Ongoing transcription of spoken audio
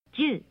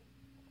10、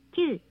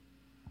9、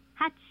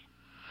8、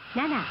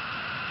7、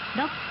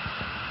6、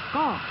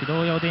5、駆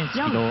動用電池起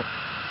動。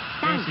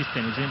全シス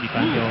テム準備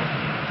完了。イン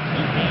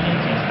エ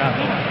ンジンスター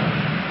ト。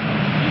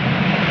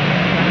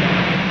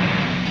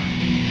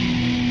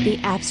The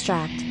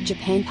Abstract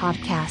Japan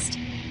Podcast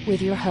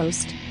with your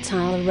host,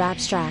 Tyler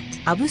Abstract.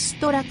 アブス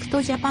トラク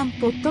トジャパン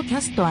ポッドキ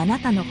ャストあな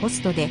たのホ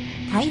ストで、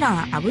タイ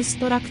ラー・アブス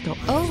トラクト。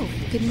Oh,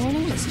 good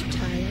morning, Mr.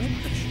 Tyler.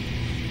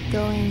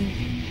 Going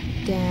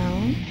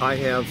down? I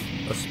have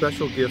a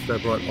special gift I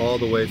brought all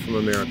the way from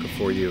America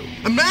for you.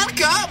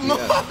 America?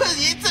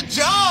 It's a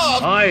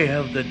job! I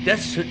have the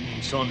death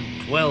sentence on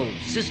 12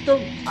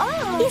 systems.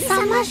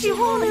 勇まし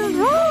ほる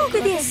ロー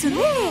グですね。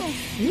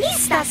ミ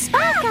スタースパ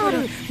ーカ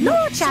ル、ノ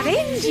ーチャ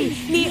レンジ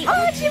に応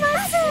じま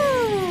す。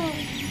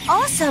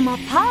王様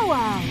パ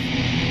ワー。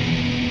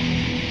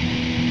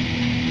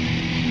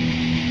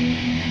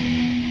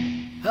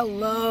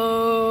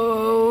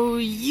Hello,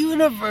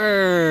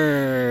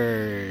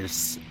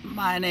 universe!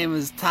 My name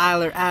is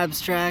Tyler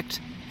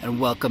Abstract, and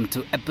welcome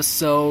to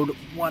episode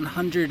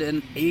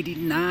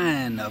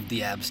 189 of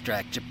the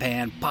Abstract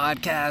Japan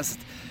podcast.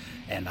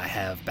 And I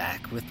have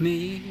back with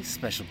me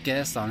special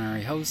guest,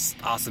 honorary host,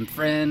 awesome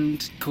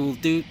friend, cool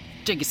dude,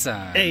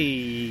 Jiggy-san.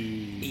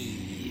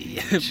 Hey!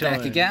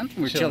 Back again.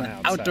 We're chilling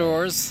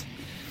outdoors,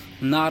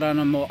 not on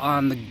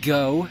the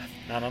go.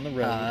 Not on the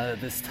road.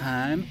 This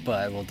time,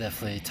 but we'll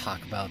definitely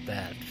talk about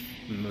that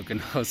Mugen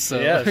Hoso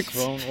Yes,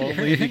 we'll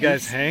leave you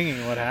guys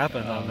hanging what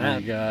happened on that.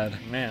 Oh my god.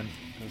 Man.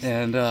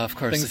 And of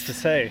course... Things to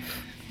say.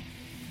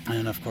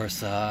 And of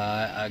course,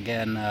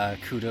 again,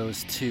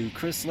 kudos to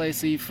Chris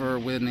Lacey for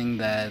winning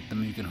the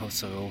Mugen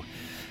Hoso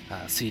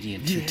CD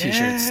and 2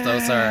 t-shirts.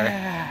 Those are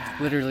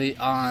literally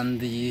on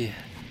the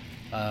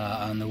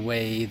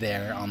way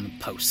there on the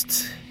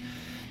post.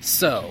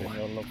 So...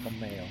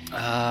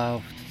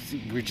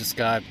 we just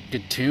got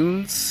good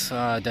tunes.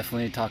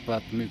 Definitely talk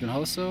about the Mugen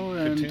Hoso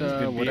and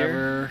tunes,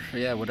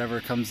 whatever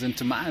comes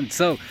into mind.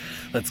 So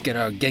let's get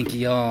our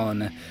Genki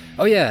on.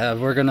 Oh yeah,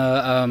 we're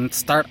gonna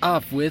start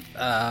off with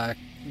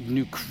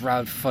new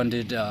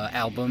crowd-funded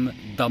album,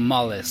 The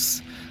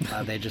Mollis.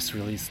 They just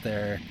released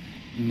their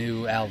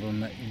new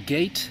album,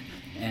 Gate,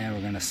 and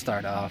we're gonna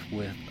start off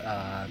with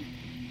the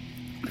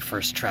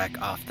first track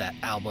off that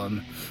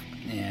album,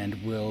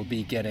 and we'll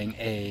be getting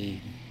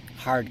a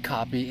hard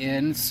copy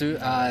in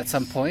at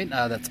some point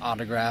that's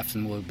autographed,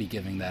 and we'll be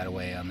giving that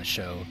away on the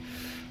show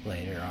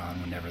later on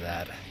whenever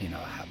that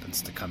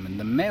happens to come in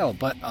the mail.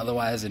 But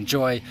otherwise,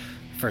 enjoy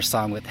first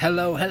song with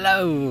Hello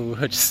Hello,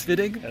 just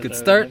fitting. Good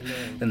start.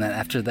 Hello. And then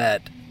after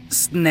that,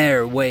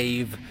 snare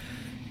wave,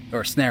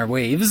 or snare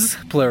waves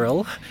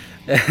plural,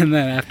 and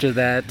then after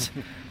that,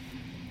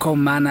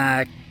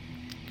 Komenachi,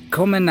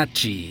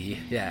 Komanechi.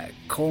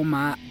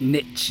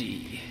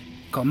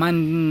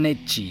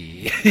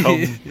 Komanechi.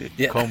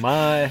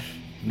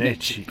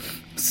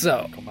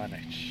 So,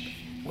 Komanechi.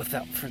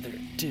 without further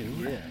ado,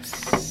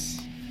 Yes.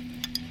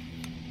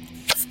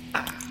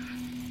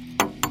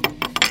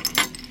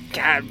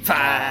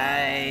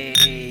 Kanpai!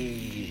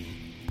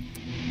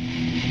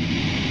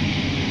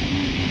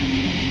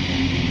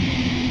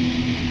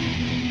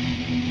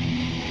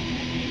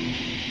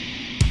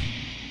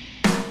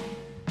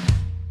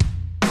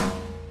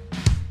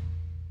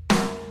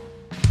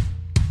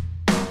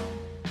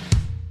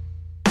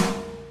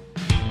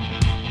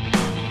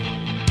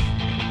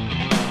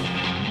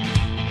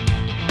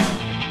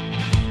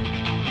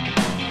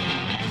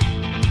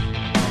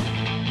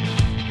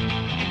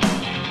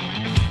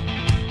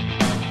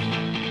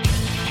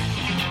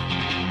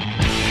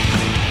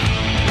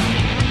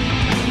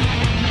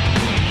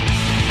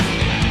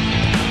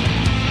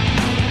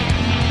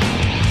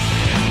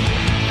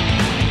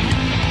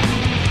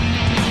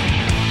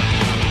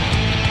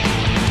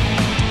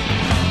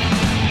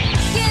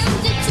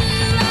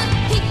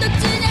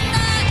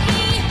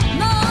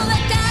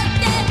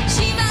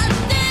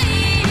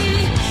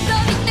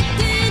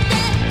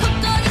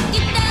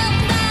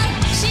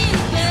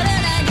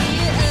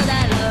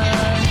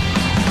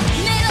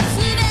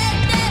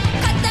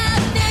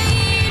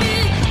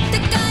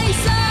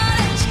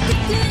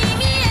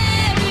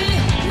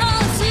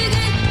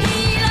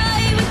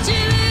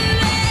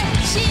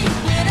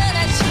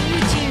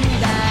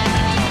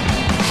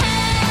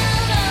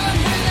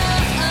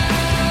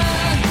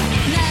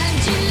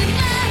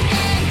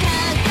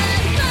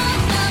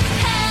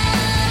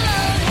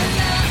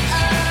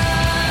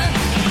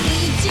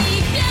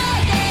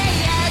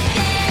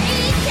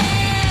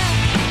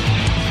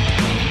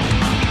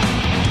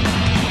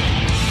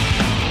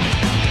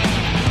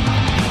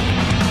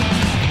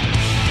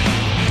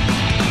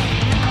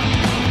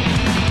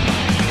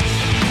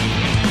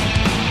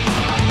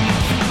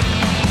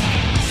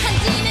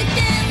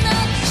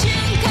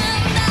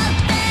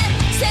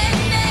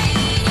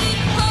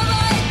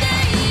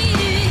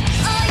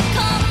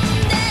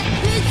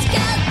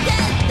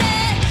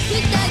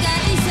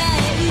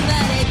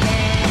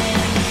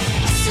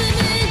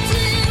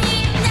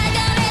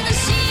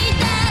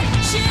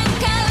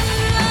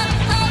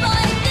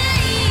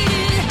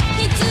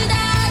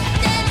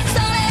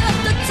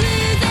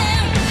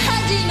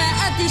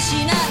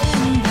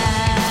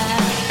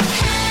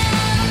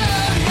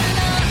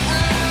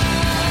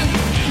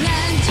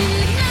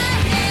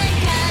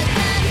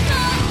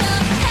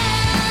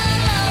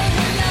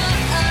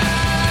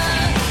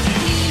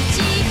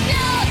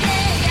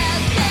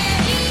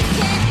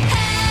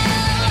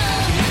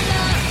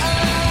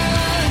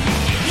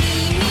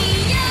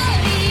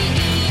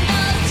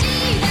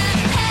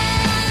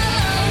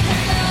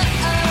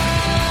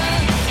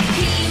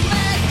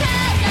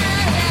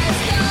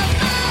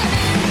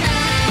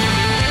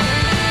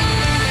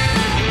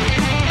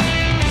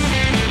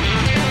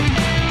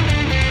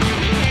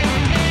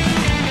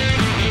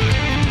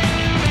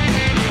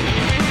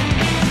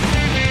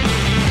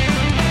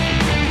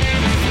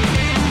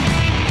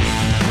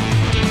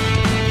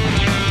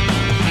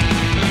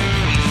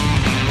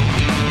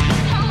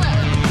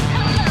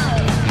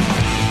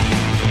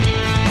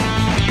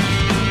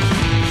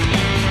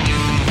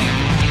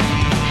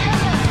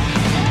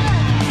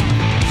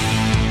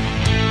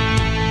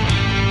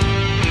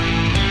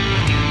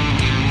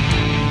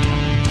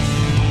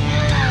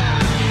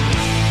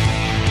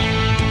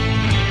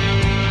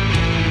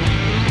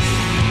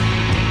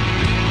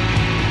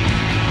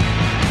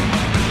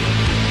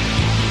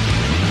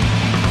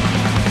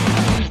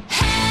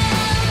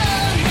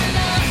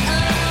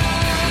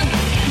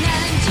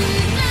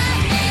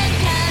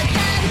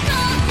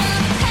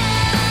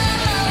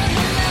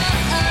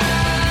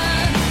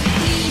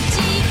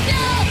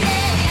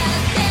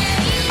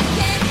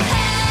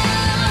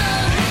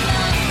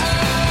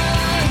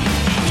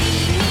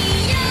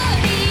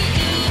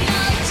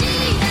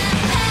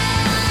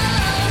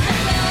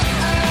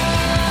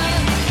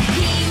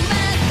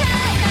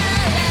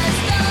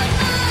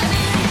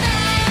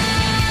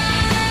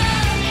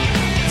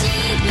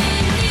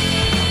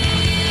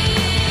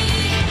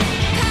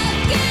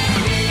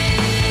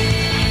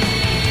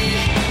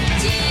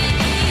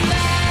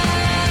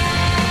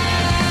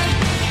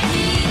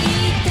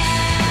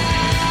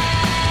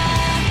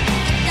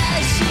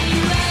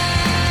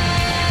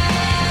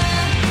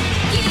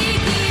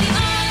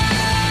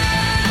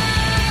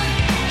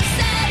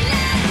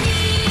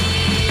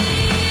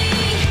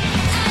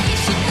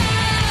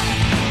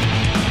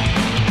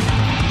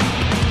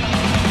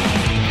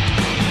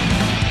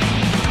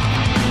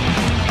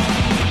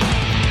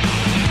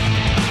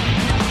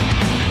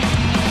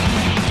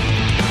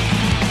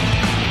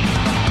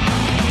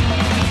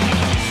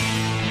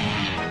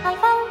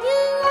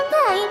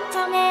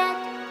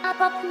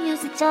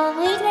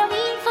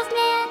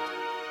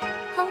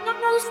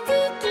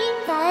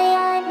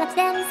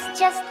 comes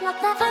just like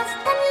the first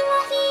time you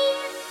were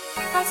here.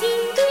 I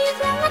seem to you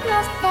from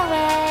across the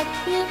red.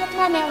 You got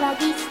my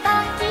melody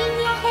stuck in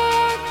your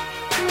head.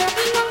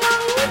 Nothing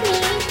along with me,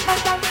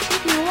 but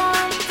if you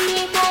want, see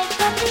if I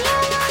got the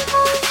alright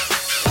voice.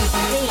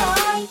 The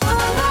alright,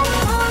 alright,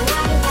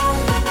 alright,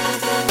 alright, alright,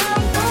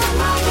 alright, the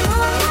alright,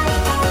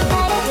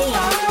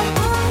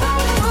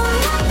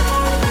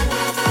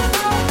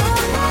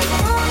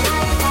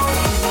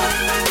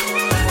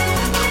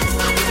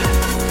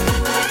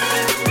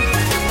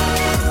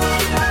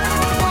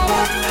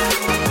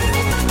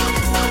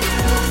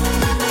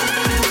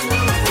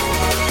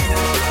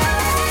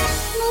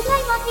 move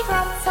my body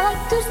from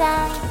side to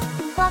side,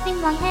 bobbing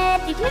my head,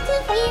 it makes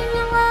you feel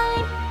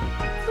alive.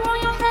 Throw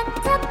your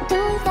hands up to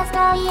the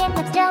sky and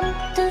let's jump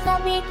to the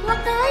beat of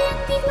the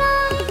empty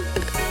light.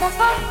 The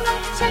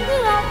spotlight shine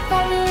throughout the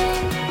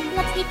room.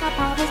 Let's keep our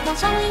powers, the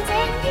show is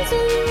ending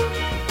soon.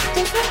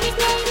 To put this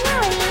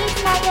memory,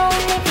 my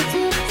own if it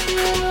suits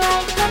you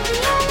like the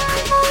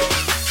alright voice.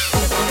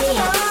 The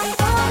alright,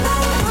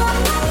 alright,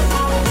 alright,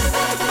 alright, alright,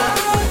 alright,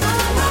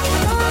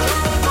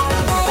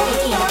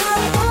 the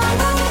alright,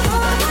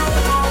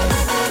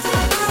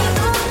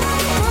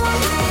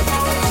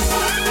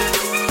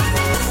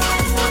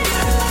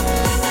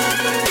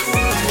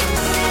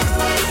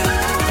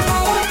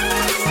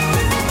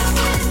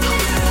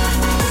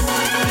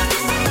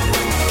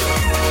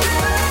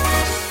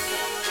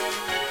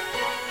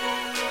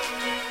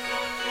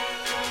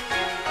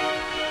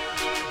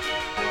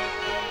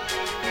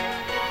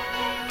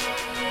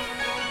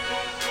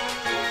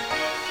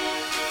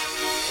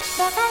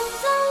 the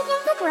fans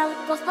of the crowd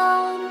was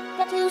on,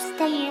 but you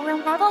stay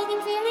around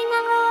avoiding feeling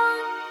wrong.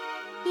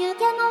 You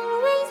can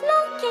always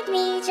look at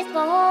me, just go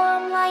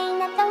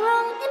online at the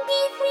wrong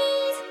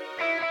MP3s.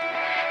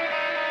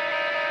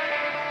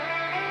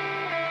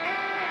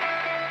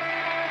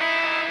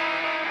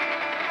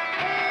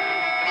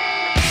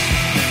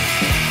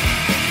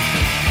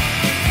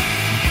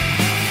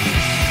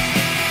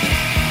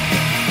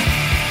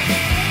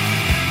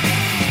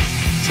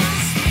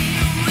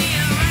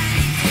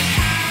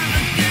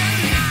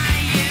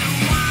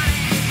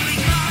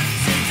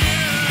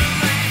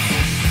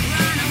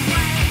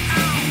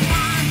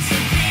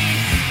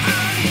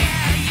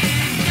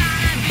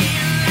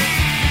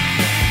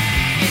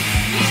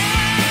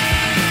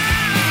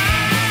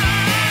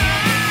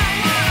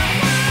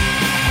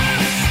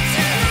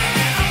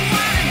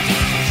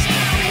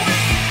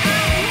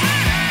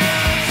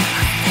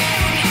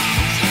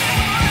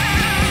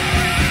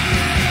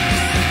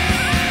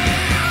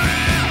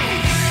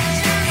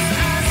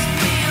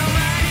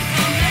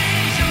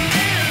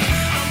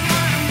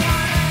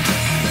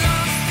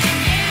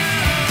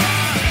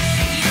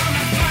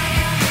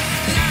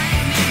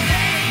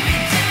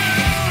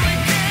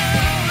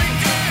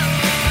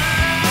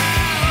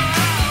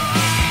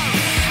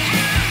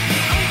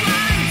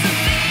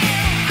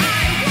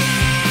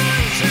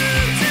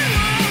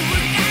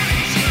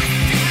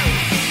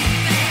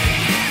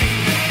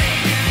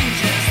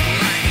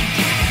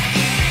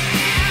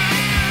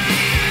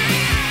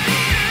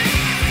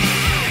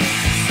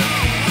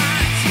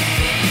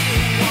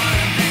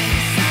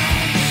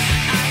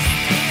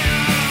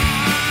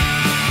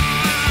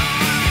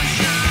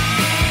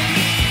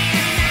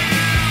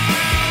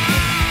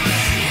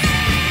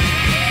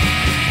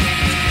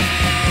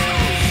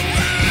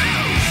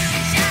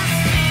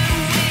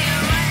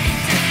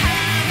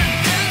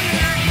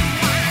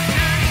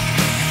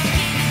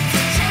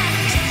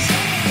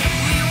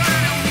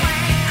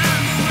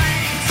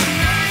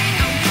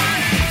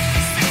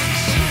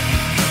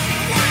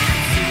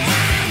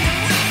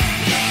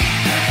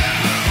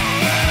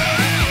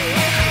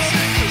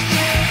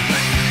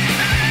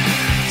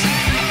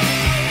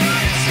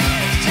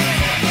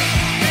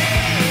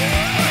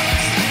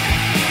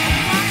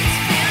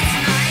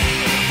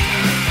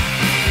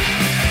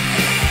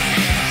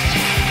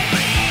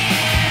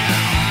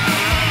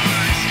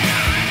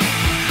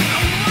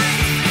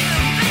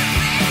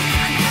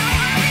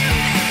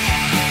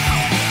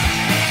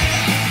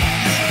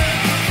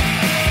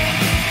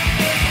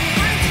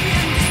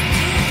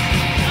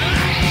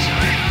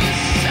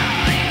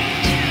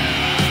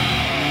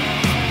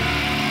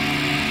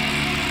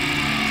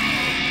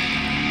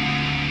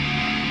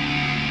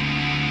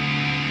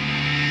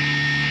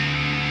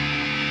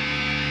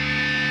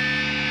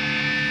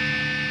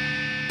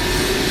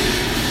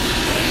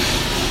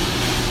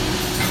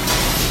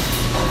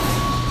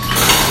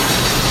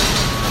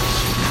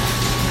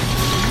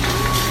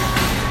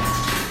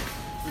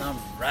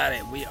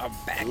 We are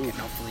back, and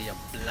hopefully your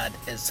blood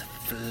is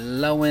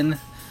flowing.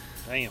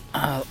 Damn.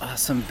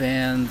 Awesome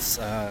bands.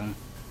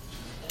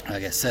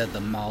 Like I said,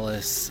 the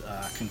Mollis.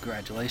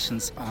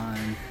 Congratulations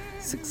on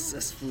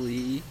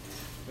successfully.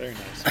 Very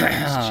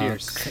nice.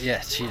 Cheers. Yeah,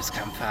 cheers,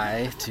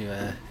 kanpai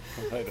to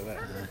Kanpai to that.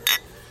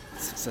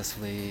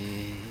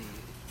 successfully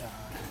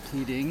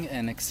completing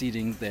and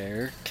exceeding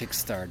their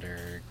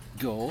Kickstarter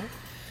goal.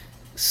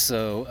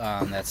 So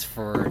that's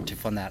to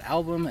fund that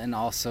album, and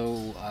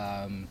also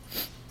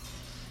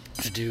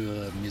to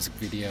do a music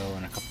video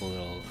and a couple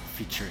little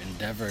feature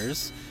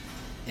endeavors.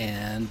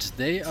 And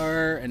they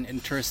are an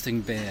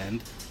interesting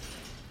band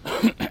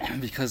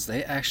because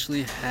they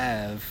actually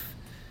have,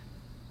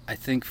 I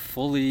think,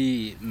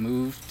 fully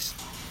moved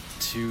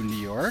to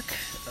New York.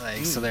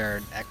 So they're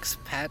an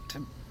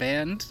expat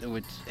band,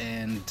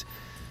 and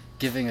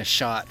giving a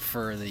shot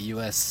for the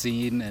U.S.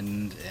 scene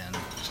and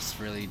just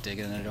really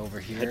digging it over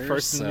here. Head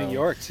first in New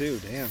York too.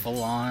 Damn.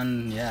 Full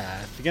on,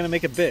 yeah. If you're gonna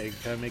make it big,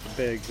 gotta make it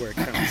big where it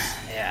counts.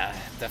 Yeah,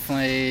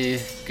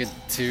 definitely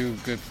two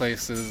good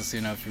places.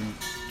 You know, if you're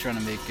trying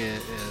to make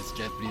it as a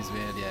Japanese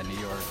band, yeah, New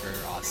York or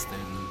Austin.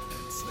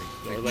 It's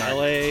like or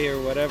LA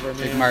or whatever,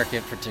 man. Big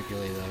market,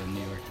 particularly though, in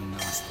New York and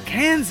Austin.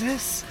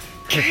 Kansas.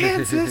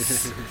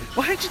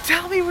 Why didn't you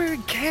tell me we were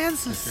in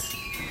Kansas?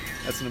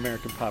 That's an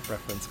American Pop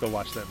reference. Go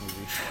watch that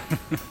movie.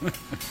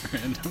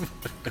 Random.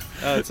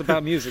 It's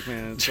about music,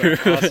 man. It's True.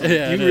 awesome.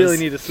 Yeah, you it really is.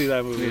 need to see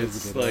that movie. It is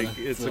It's a good like one.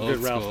 it's It's a old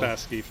good Ralph school.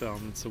 Bakshi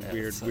film. It's a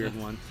weird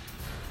one.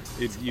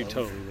 You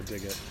totally would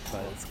dig it.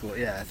 But That's cool.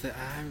 Yeah,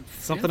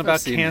 something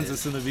about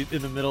Kansas in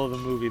the middle of the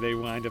movie. They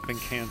wind up in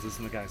Kansas,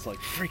 and the guy's like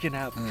freaking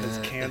out because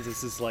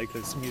Kansas is like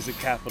this music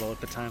capital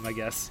at the time, I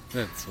guess.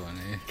 That's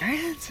funny.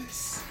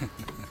 Kansas.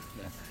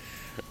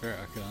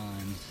 Rock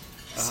on.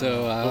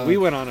 So but we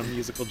went on a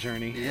musical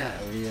journey. Yeah,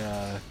 we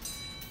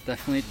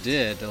definitely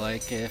did.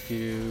 Like if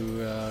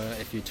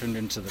you tuned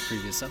into the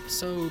previous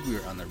episode, we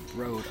were on the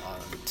road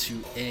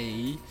to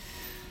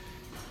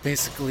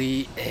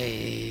basically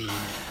a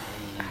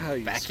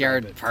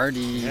backyard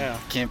party,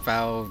 camp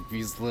out,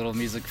 little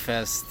music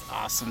fest,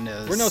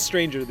 awesomeness. We're no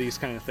stranger to these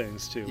kind of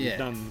things too.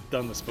 Yeah. We've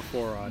done this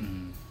before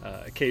on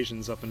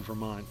occasions up in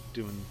Vermont,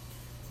 doing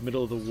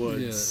middle of the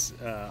woods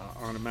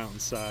on a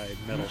mountainside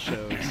metal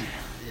shows.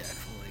 Yeah,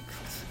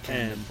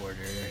 Canada border.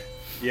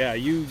 Yeah,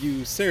 you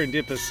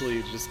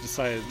serendipitously just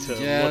decided to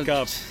look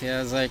up. Yeah,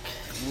 it was like,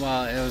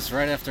 well, it was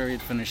right after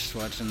we'd finished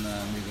watching the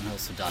Mugen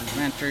Hoso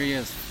documentary. I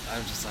was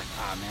just like,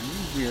 man,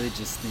 we really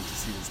just need to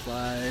see this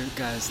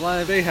guys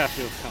live. They have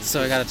to have come.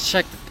 So I gotta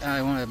check.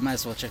 Might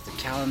as well check the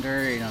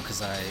calendar,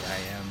 because I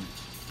am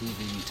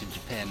moving to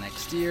Japan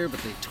next year,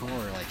 but they tour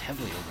like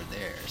heavily over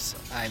there. So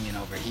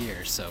over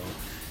here. So,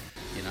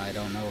 I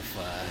don't know if.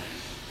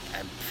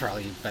 I'd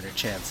probably a better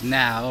chance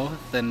now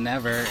than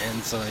never,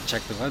 and so I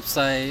checked the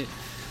website,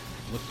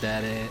 looked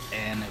at it,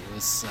 and it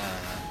was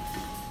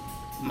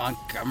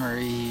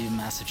Montgomery,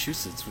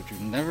 Massachusetts, which we've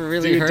never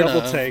really heard of.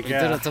 We did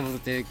a double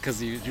take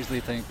because you usually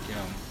think,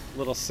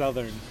 little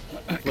southern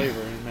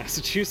flavor in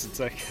Massachusetts,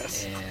 I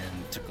guess.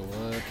 And took a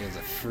look. It was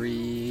a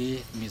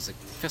free music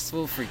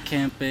festival, free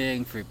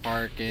camping, free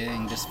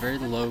parking, just very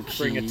low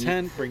key. Bring a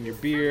tent, bring your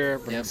beer,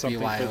 bring something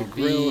BYOB. For the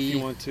grill if you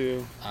want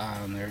to.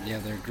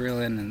 They're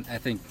grilling, and I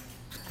think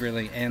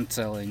grilling and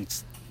selling,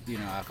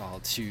 alcohol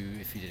too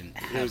if you didn't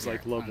have it was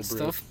like local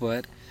stuff.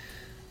 But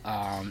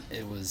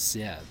it was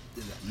a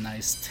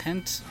nice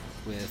tent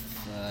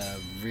with a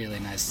really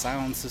nice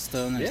sound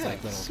system. There's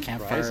like little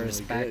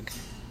campfires back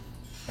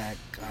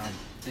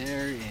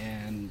there,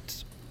 and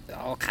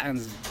all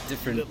kinds of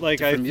different I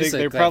think music,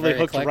 they're probably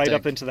hooked eclectic. right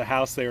up into the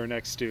house they were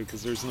next to,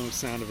 because there's no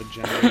sound of a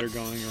generator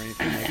going or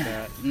anything like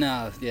that.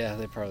 No, yeah,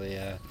 they probably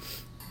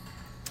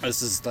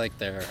this is like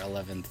their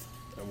 11th,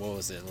 what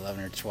was it,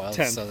 11 or 12?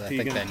 10. So I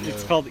think they knew.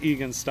 It's called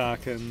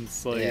Eganstock, and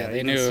it's like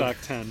they Eganstock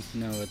 10.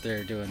 Know what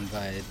they're doing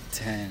by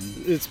 10.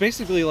 It's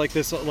basically like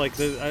this,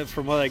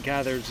 from what I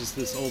gather, it's just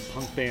this old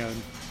punk band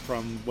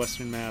from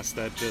Western Mass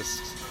that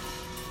just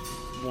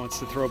wants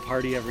to throw a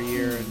party every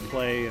year and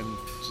play and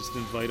just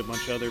invite a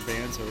bunch of other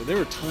bands over. There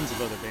were tons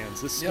of other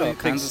bands. This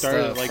thing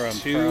started at like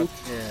 2,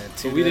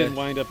 but we didn't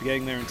wind up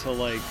getting there until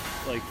like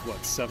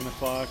 7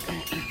 o'clock?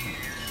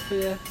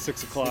 Yeah.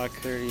 6 o'clock.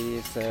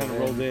 6:30, kind of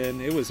rolled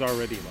in. It was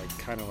already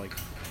kind of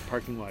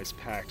parking wise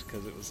packed,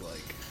 because it was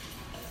like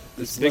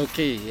this big, low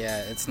key.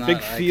 Yeah, it's not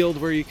big field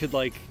where you could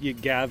you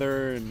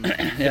gather and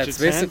yeah, it's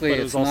basically but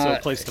it was also not,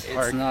 a place to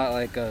park. It's not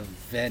like a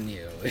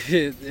venue.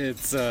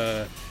 It's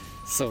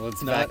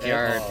someone's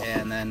backyard,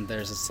 and then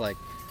there's this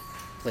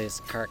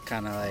place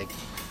kind of like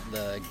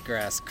the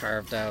grass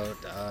carved out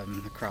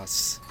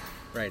across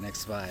right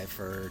next by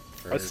for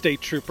a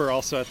state trooper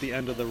also at the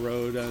end of the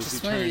road as you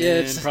turn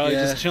in, probably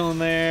just chilling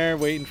there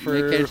waiting for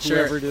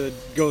whoever to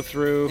go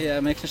through. Yeah,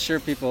 making sure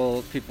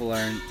people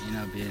aren't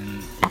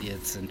being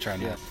idiots and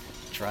trying to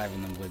drive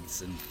in the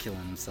woods and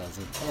killing themselves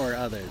or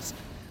others.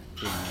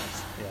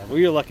 Yeah, well,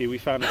 you're lucky. We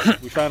found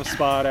a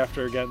spot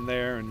after getting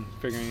there and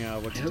figuring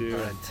out what to do.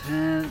 A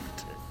tent,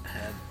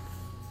 had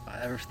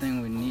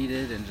everything we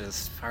needed, and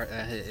just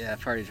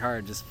partied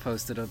hard. Just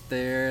posted up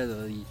there.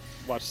 The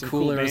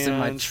cooler was in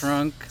my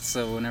trunk,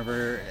 so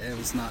whenever it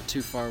was not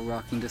too far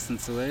walking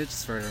distance away,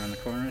 just right around the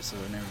corner. So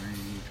whenever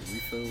you need to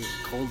refill a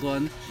cold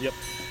one,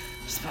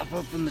 just pop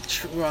up in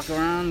the walk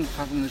around,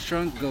 pop in the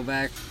trunk, go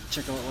back,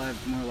 check out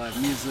more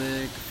live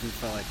music. If we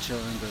felt like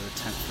chilling, go to the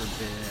tent for a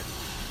bit.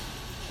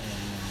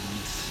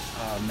 And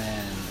oh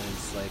man, it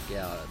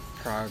was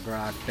prog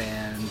rock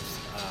band,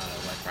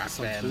 rock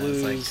some band,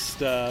 blues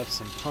stuff,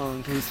 some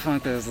punk. Blues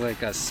punk is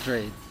like a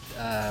straight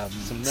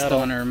some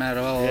stoner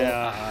metal.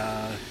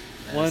 Yeah.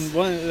 One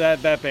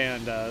that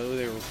band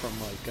they were from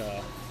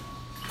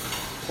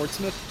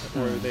Portsmouth,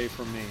 or are they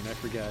from Maine? I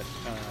forget.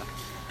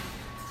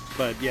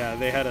 But yeah,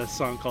 they had a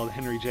song called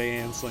Henry J.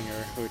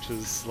 Anslinger, which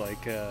is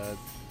like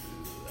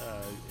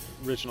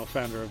original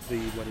founder of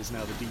what is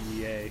now the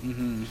DEA,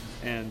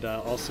 and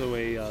also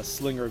a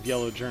slinger of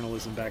yellow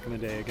journalism back in the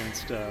day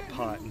against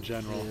pot in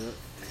general,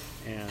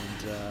 and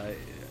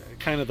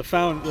kind of the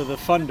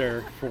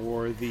funder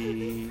for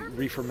the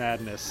Reefer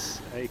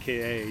Madness,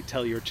 aka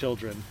Tell Your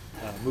Children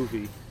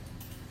movie.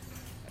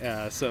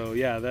 So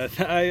yeah, that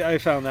I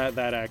found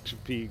that act to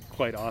be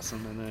quite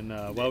awesome. And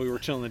then while we were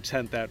chilling in the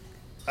tent, that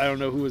I don't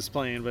know who was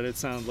playing, but it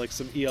sounded like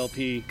some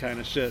ELP kind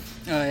of shit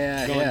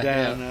going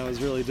down. Yeah. I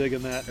was really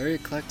digging that. Very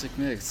eclectic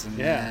mix. And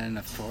then,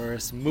 of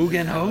course,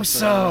 Mugen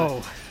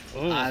Hoso.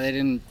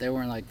 They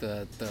weren't like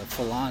the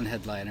full-on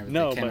headliner.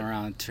 They came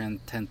around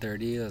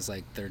 10:30. It was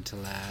like third to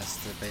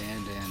last, the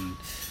band, and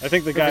I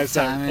think the guys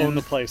that own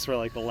the place were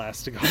like the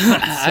last to go.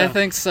 I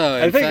think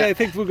so. I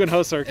think Mugen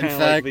Hoso are kind of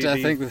like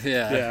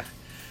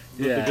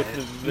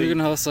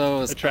Mugen Hoso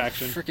was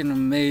attraction. Freaking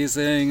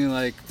amazing.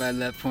 Like by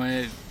that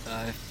point,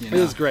 it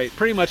was great.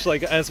 Pretty much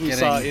like as we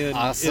saw in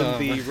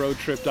the road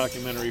trip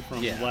documentary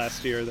from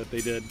last year that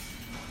they did.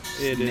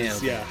 They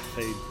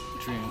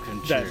dream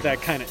come true.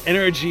 That kind of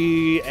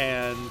energy,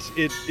 and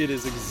it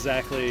is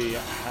exactly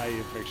how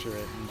you picture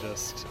it, and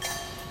just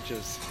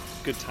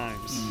good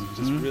times.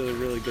 Just really,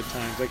 really good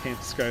times. I can't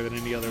describe it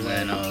any other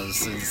way. No,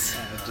 this is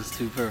just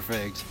too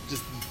perfect.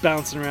 Just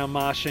bouncing around,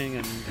 moshing,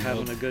 and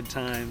having a good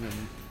time,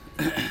 and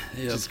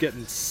just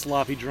getting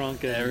sloppy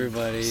drunk, and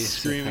everybody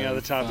screaming out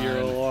the top of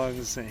your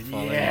lungs, saying,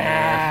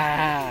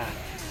 "Yeah,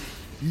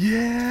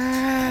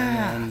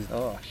 yeah!" And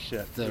oh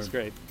shit, it was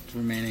great.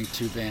 Remaining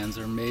two bands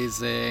are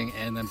amazing,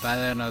 and then by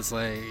then I was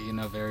like,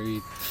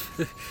 very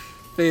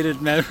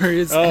faded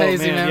memories,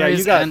 hazy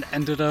memories, and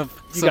ended up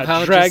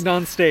somehow got dragged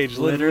on stage,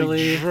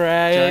 literally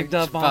dragged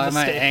up on by the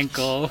my stage.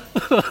 Ankle.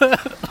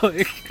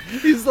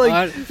 He's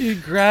like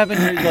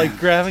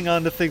grabbing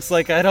onto things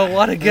like I don't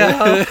want to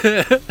go.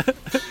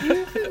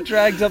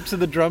 Dragged up to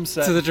the drum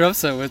set.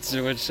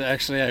 Which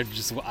actually I'm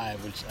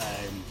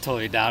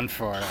totally down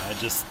for. I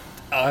just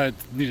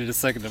needed a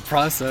second to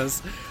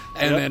process.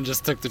 And then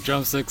just took the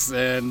drumsticks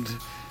and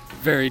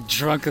very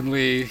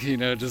drunkenly,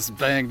 just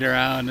banged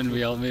around, and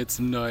we all made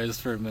some noise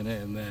for a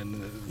minute, and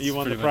then you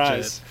won the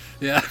prize.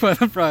 Yeah, I won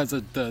the prize. A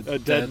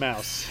dead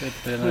mouse.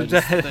 Then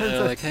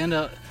they're like,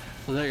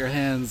 hold out your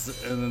hands,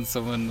 and then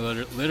someone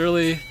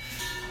literally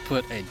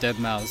put a dead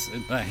mouse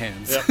in my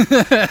hands. Yep. I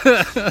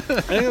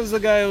think it was the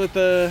guy with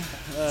the.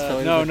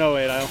 Wait,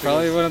 I don't.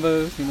 Probably one of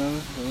the.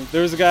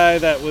 There was a guy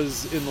that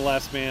was in the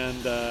last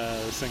band,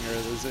 singer,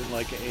 that was in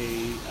like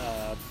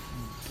a.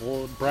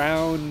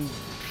 Brown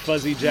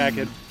fuzzy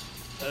jacket,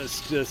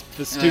 just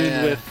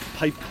festooned with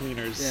pipe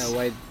cleaners. Yeah,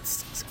 white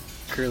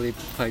curly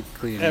pipe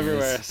cleaners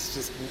everywhere. It's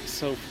just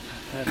so.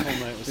 That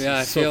whole night was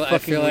I feel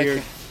like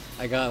weird.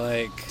 I got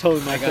like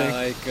totally my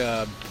thing.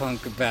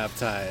 punk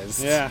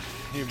baptized. Yeah,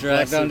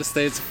 dragged onto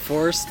stage,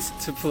 forced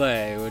to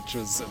play, which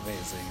was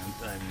amazing.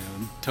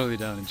 I'm totally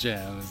down to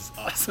jam. It was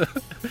awesome.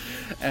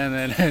 And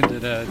then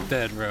ended a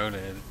dead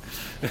Ronin.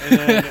 And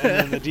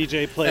then the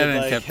DJ played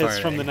like hits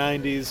partying from the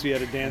 90s. We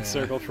had a dance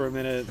circle for a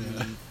minute,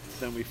 and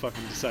then we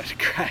fucking decided to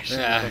crash.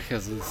 Yeah,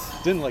 because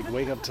didn't like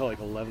wake up till like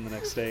 11 the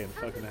next day, and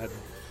fucking had to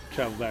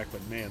travel back.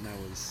 But man, that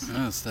was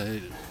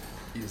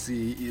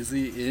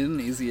easy in,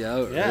 easy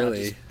out. Yeah,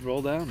 really. Just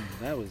roll down.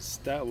 That was.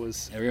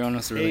 Everyone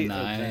was really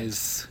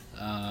nice.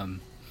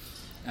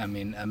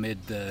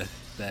 Amid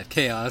that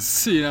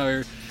chaos,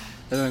 I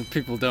think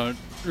people don't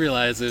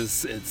realize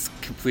it's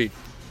complete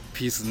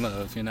peace and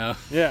love.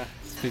 Yeah.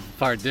 People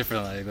part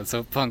differently. That's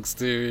what punks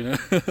do,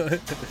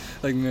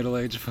 like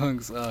middle-aged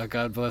punks. Oh,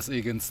 God bless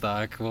Egan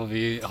Stock. We'll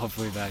be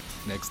hopefully back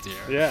next year.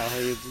 Yeah,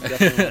 I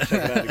definitely want to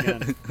check it out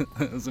again.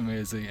 It was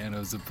amazing, and it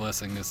was a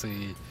blessing to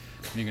see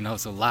Mugen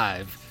Hoso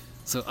live.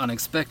 So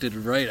unexpected,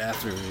 right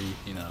after we,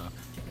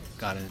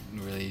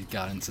 really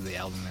got into the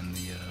album and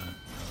the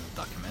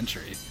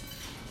documentary.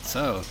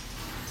 So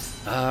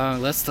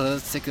let's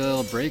take a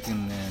little break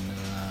and then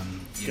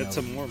get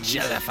some more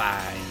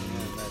Jellify.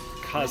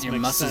 Cosmic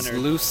your muscles center.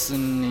 Loose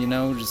and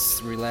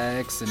just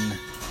relax and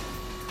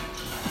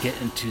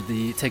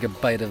take a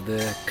bite of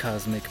the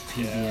cosmic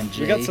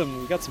PB&J. We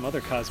got some other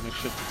cosmic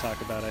shit to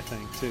talk about, I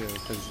think, too,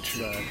 because it's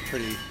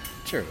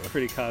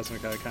pretty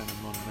cosmic. I kind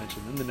of want to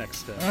mention in the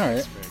next all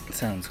right, break.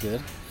 Sounds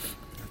good.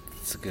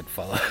 It's a good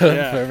follow.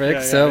 Yeah,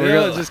 perfect. Yeah.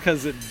 So just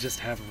because it just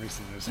happened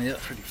recently, it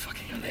was pretty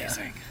fucking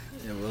amazing.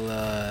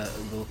 Yeah,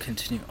 we'll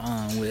continue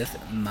on with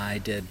My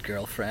Dead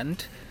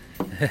Girlfriend.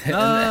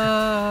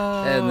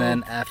 and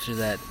then after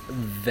that,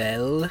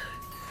 Vel,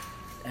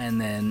 and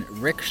then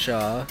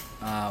Rickshaw,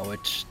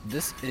 which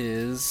this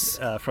is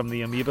from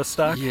the Amoeba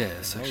stock.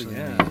 Yes, actually.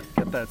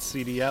 Get that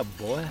CD out,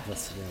 boy.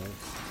 Let's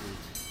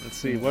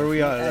see. What are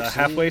we on?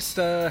 Halfway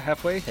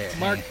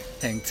mark.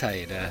 Hang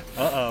tight.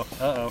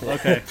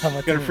 Okay.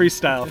 Gonna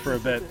freestyle for a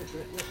bit.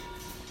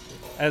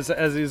 As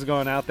he's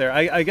going out there,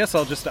 I guess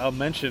I'll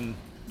mention.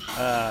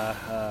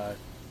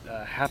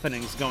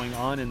 happenings going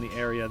on in the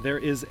area. There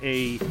is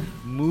a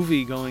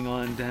movie going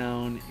on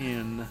down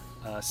in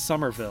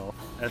Somerville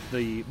at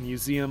the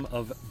Museum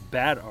of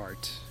Bad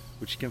Art,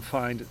 which you can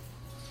find.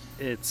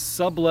 It's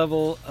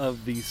sub-level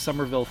of the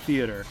Somerville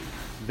Theater.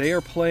 They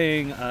are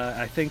playing,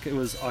 I think it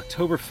was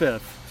October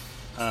 5th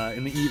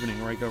in the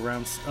evening, like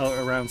around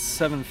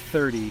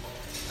 7:30.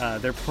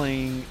 They're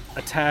playing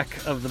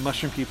Attack of the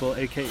Mushroom People,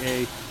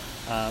 aka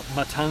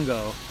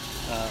Matango.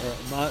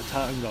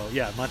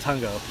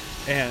 Matango.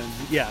 And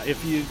yeah,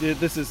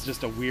 this is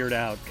just a Weird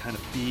Out kind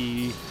of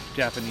B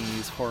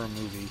Japanese horror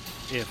movie.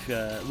 If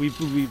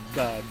we've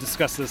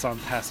discussed this on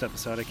past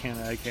episode, I can't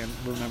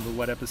remember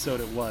what episode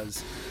it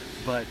was,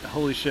 but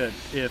holy shit!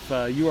 If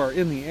you are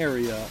in the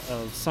area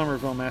of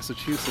Somerville,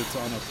 Massachusetts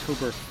on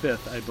October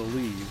 5th, I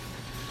believe,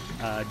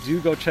 do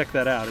go check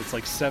that out. It's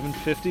like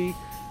 $7.50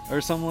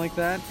 or something like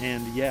that,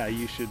 and yeah,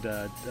 you should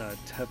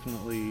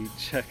definitely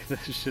check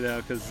this shit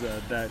out, because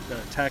that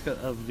Attack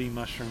of the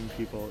Mushroom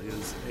People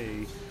is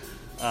a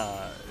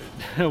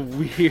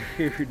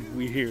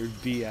weird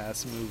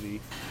B-ass movie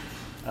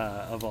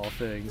of all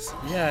things.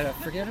 Yeah,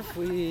 I forget if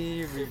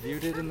we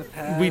reviewed it in the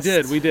past. We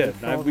did. We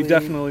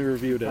definitely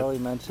reviewed it. Probably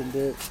mentioned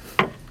it,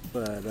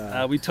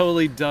 but we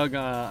totally dug.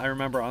 I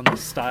remember on the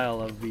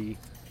style of the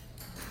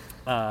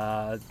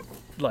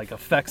like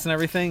effects and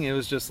everything. It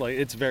was just like,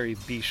 it's very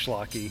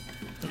B-schlocky.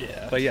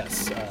 Yeah. But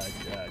yes,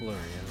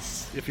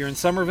 glorious. If you're in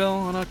Somerville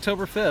on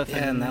October 5th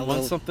and that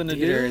want something to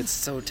theater, do, it's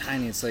so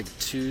tiny. It's like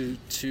two.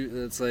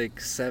 It's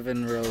like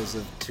 7 rows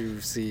of 2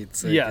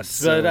 seats. Like,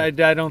 yes, but I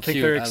don't think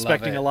cute. they're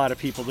expecting a lot of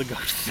people to go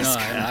to this. No,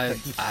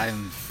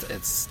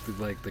 it's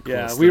like the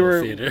yeah,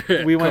 coolest theater.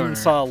 We went and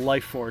saw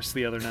Life Force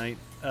the other night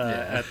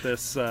at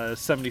this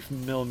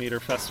 70mm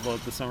festival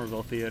at the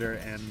Somerville Theater,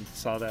 and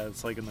saw that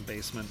it's like in the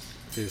basement.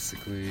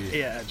 Basically.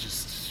 Yeah,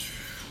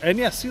 and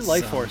yeah, see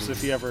Life Force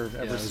if you ever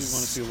want to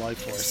see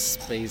Life Force.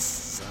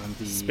 Space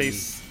zombie.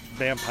 Space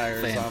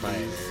vampires.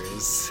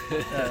 Zombies.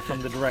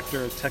 From the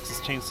director of Texas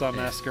Chainsaw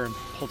Massacre and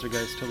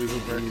Poltergeist, Tobe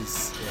Hooper.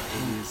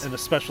 And the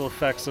special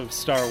effects of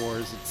Star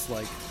Wars, it's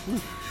like,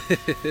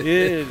 it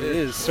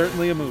is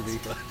certainly a movie.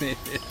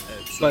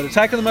 But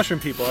Attack of the Mushroom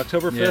People,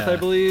 October 5th, I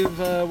believe,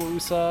 what we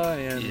saw,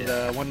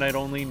 and one night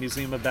only,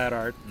 Museum of Bad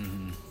Art,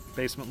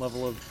 basement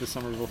level of the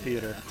Somerville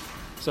Theater.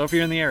 So if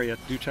you're in the area,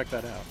 do check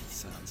that out.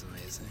 Sounds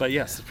amazing. But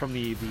yes, from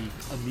the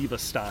Amoeba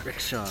stock.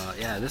 Rickshaw,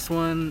 this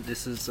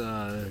is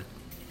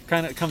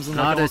kind of comes in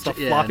like almost a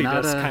floppy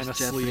disk kind of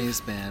Japanese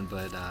sleeve. band,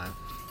 but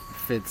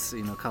fits.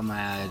 Caught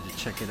my eye to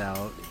check it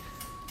out.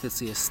 Fits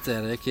the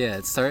aesthetic. Yeah,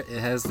 it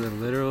has the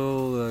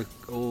literal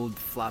old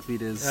floppy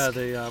disk.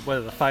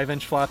 The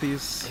 5-inch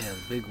floppies. Yeah,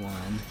 the big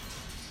one.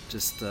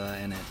 Just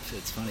and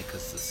it's funny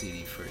because the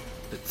CD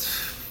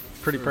fits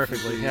pretty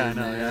perfectly. Yeah, I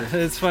know. Yeah.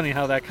 It's funny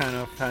how that kind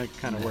of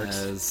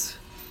works. As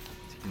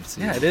you can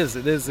see. Yeah, it is.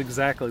 It is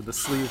exactly. The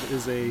sleeve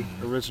is a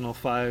original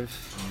 5.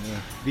 Yeah.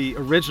 The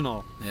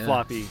original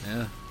floppy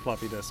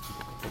disk.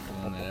 The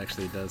one that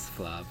actually does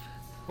flop.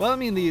 Well, I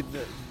mean the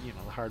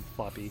hard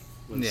floppy.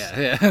 Was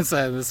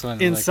So this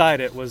one inside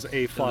it was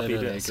a floppy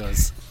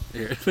disk.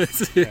 It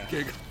goes here.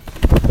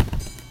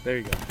 There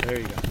you go.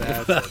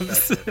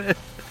 That's it.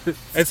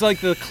 It's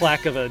like the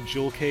clack of a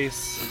jewel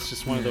case. It's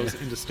just one of those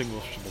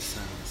indistinguishable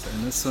sounds.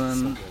 And this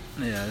one,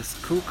 it's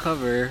a cool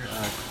cover,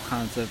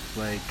 concept,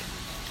 like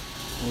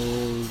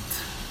old,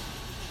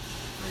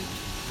 like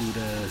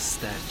Buddha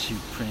statue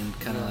print,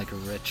 kind of like a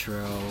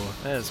retro.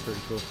 That is pretty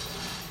cool.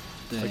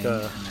 Thing. Like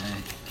I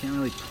can't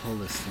really pull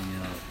this thing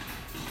out,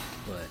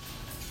 but.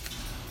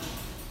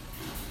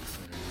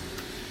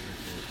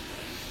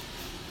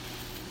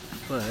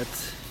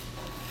 But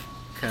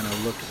kind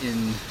of look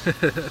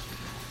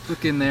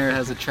in there. It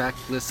has a track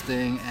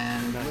listing,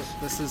 and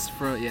this is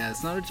from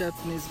it's not a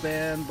Japanese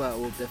band, but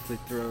we'll definitely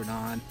throw it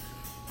on.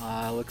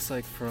 Looks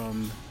like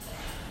from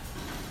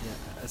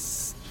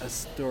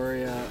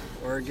Astoria,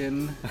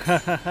 Oregon.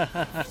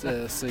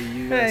 so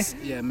US,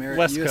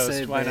 West USA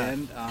Coast, why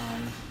band.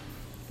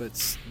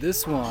 But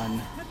this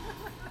one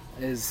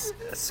is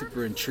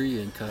super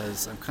intriguing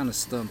because I'm kind of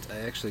stumped.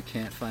 I actually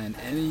can't find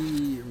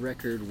any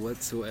record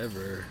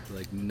whatsoever,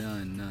 like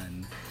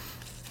none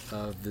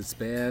of this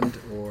band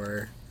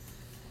or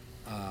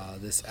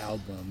this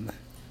album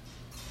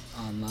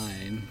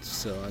online.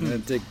 So I'm gonna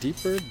dig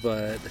deeper,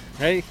 but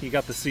hey, you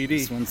got the CD.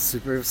 This one's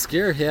super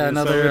obscure. So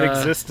it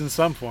exists in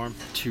some form.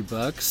 $2.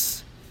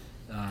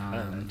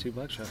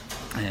 $2, yeah.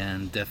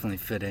 And definitely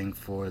fitting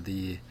for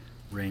the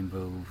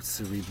rainbow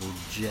cerebral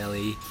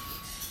jelly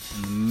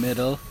in the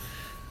middle.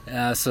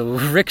 So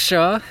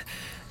Rickshaw,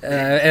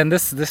 and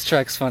this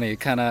track's funny.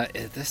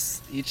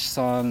 Each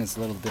song is a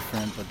little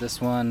different, but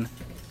this one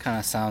kind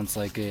of sounds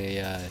like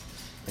a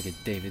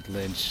David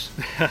Lynch,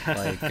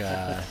 like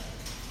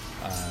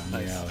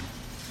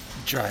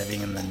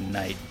driving in the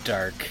night,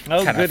 dark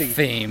kind of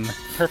theme.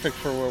 Perfect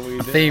for where we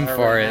theme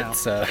for it. Now.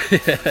 So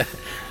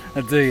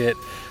I dig it.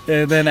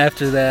 And then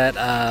after that,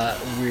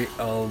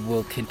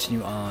 we'll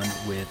continue on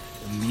with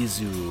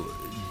Mizu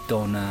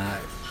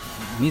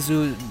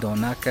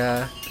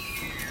Donaka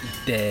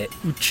de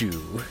Uchu.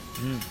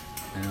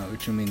 I know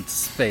what you mean,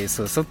 space.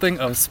 So something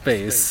of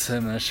space.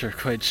 I'm not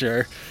quite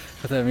sure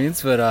what that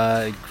means,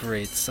 but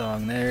great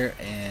song there.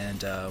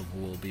 And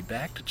we'll be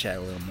back to chat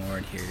a little more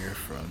and hear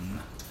from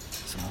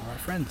some of our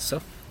friends.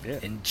 So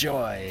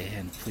enjoy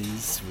and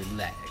please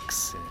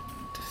relax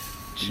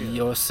and be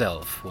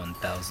yourself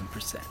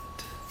 1000%.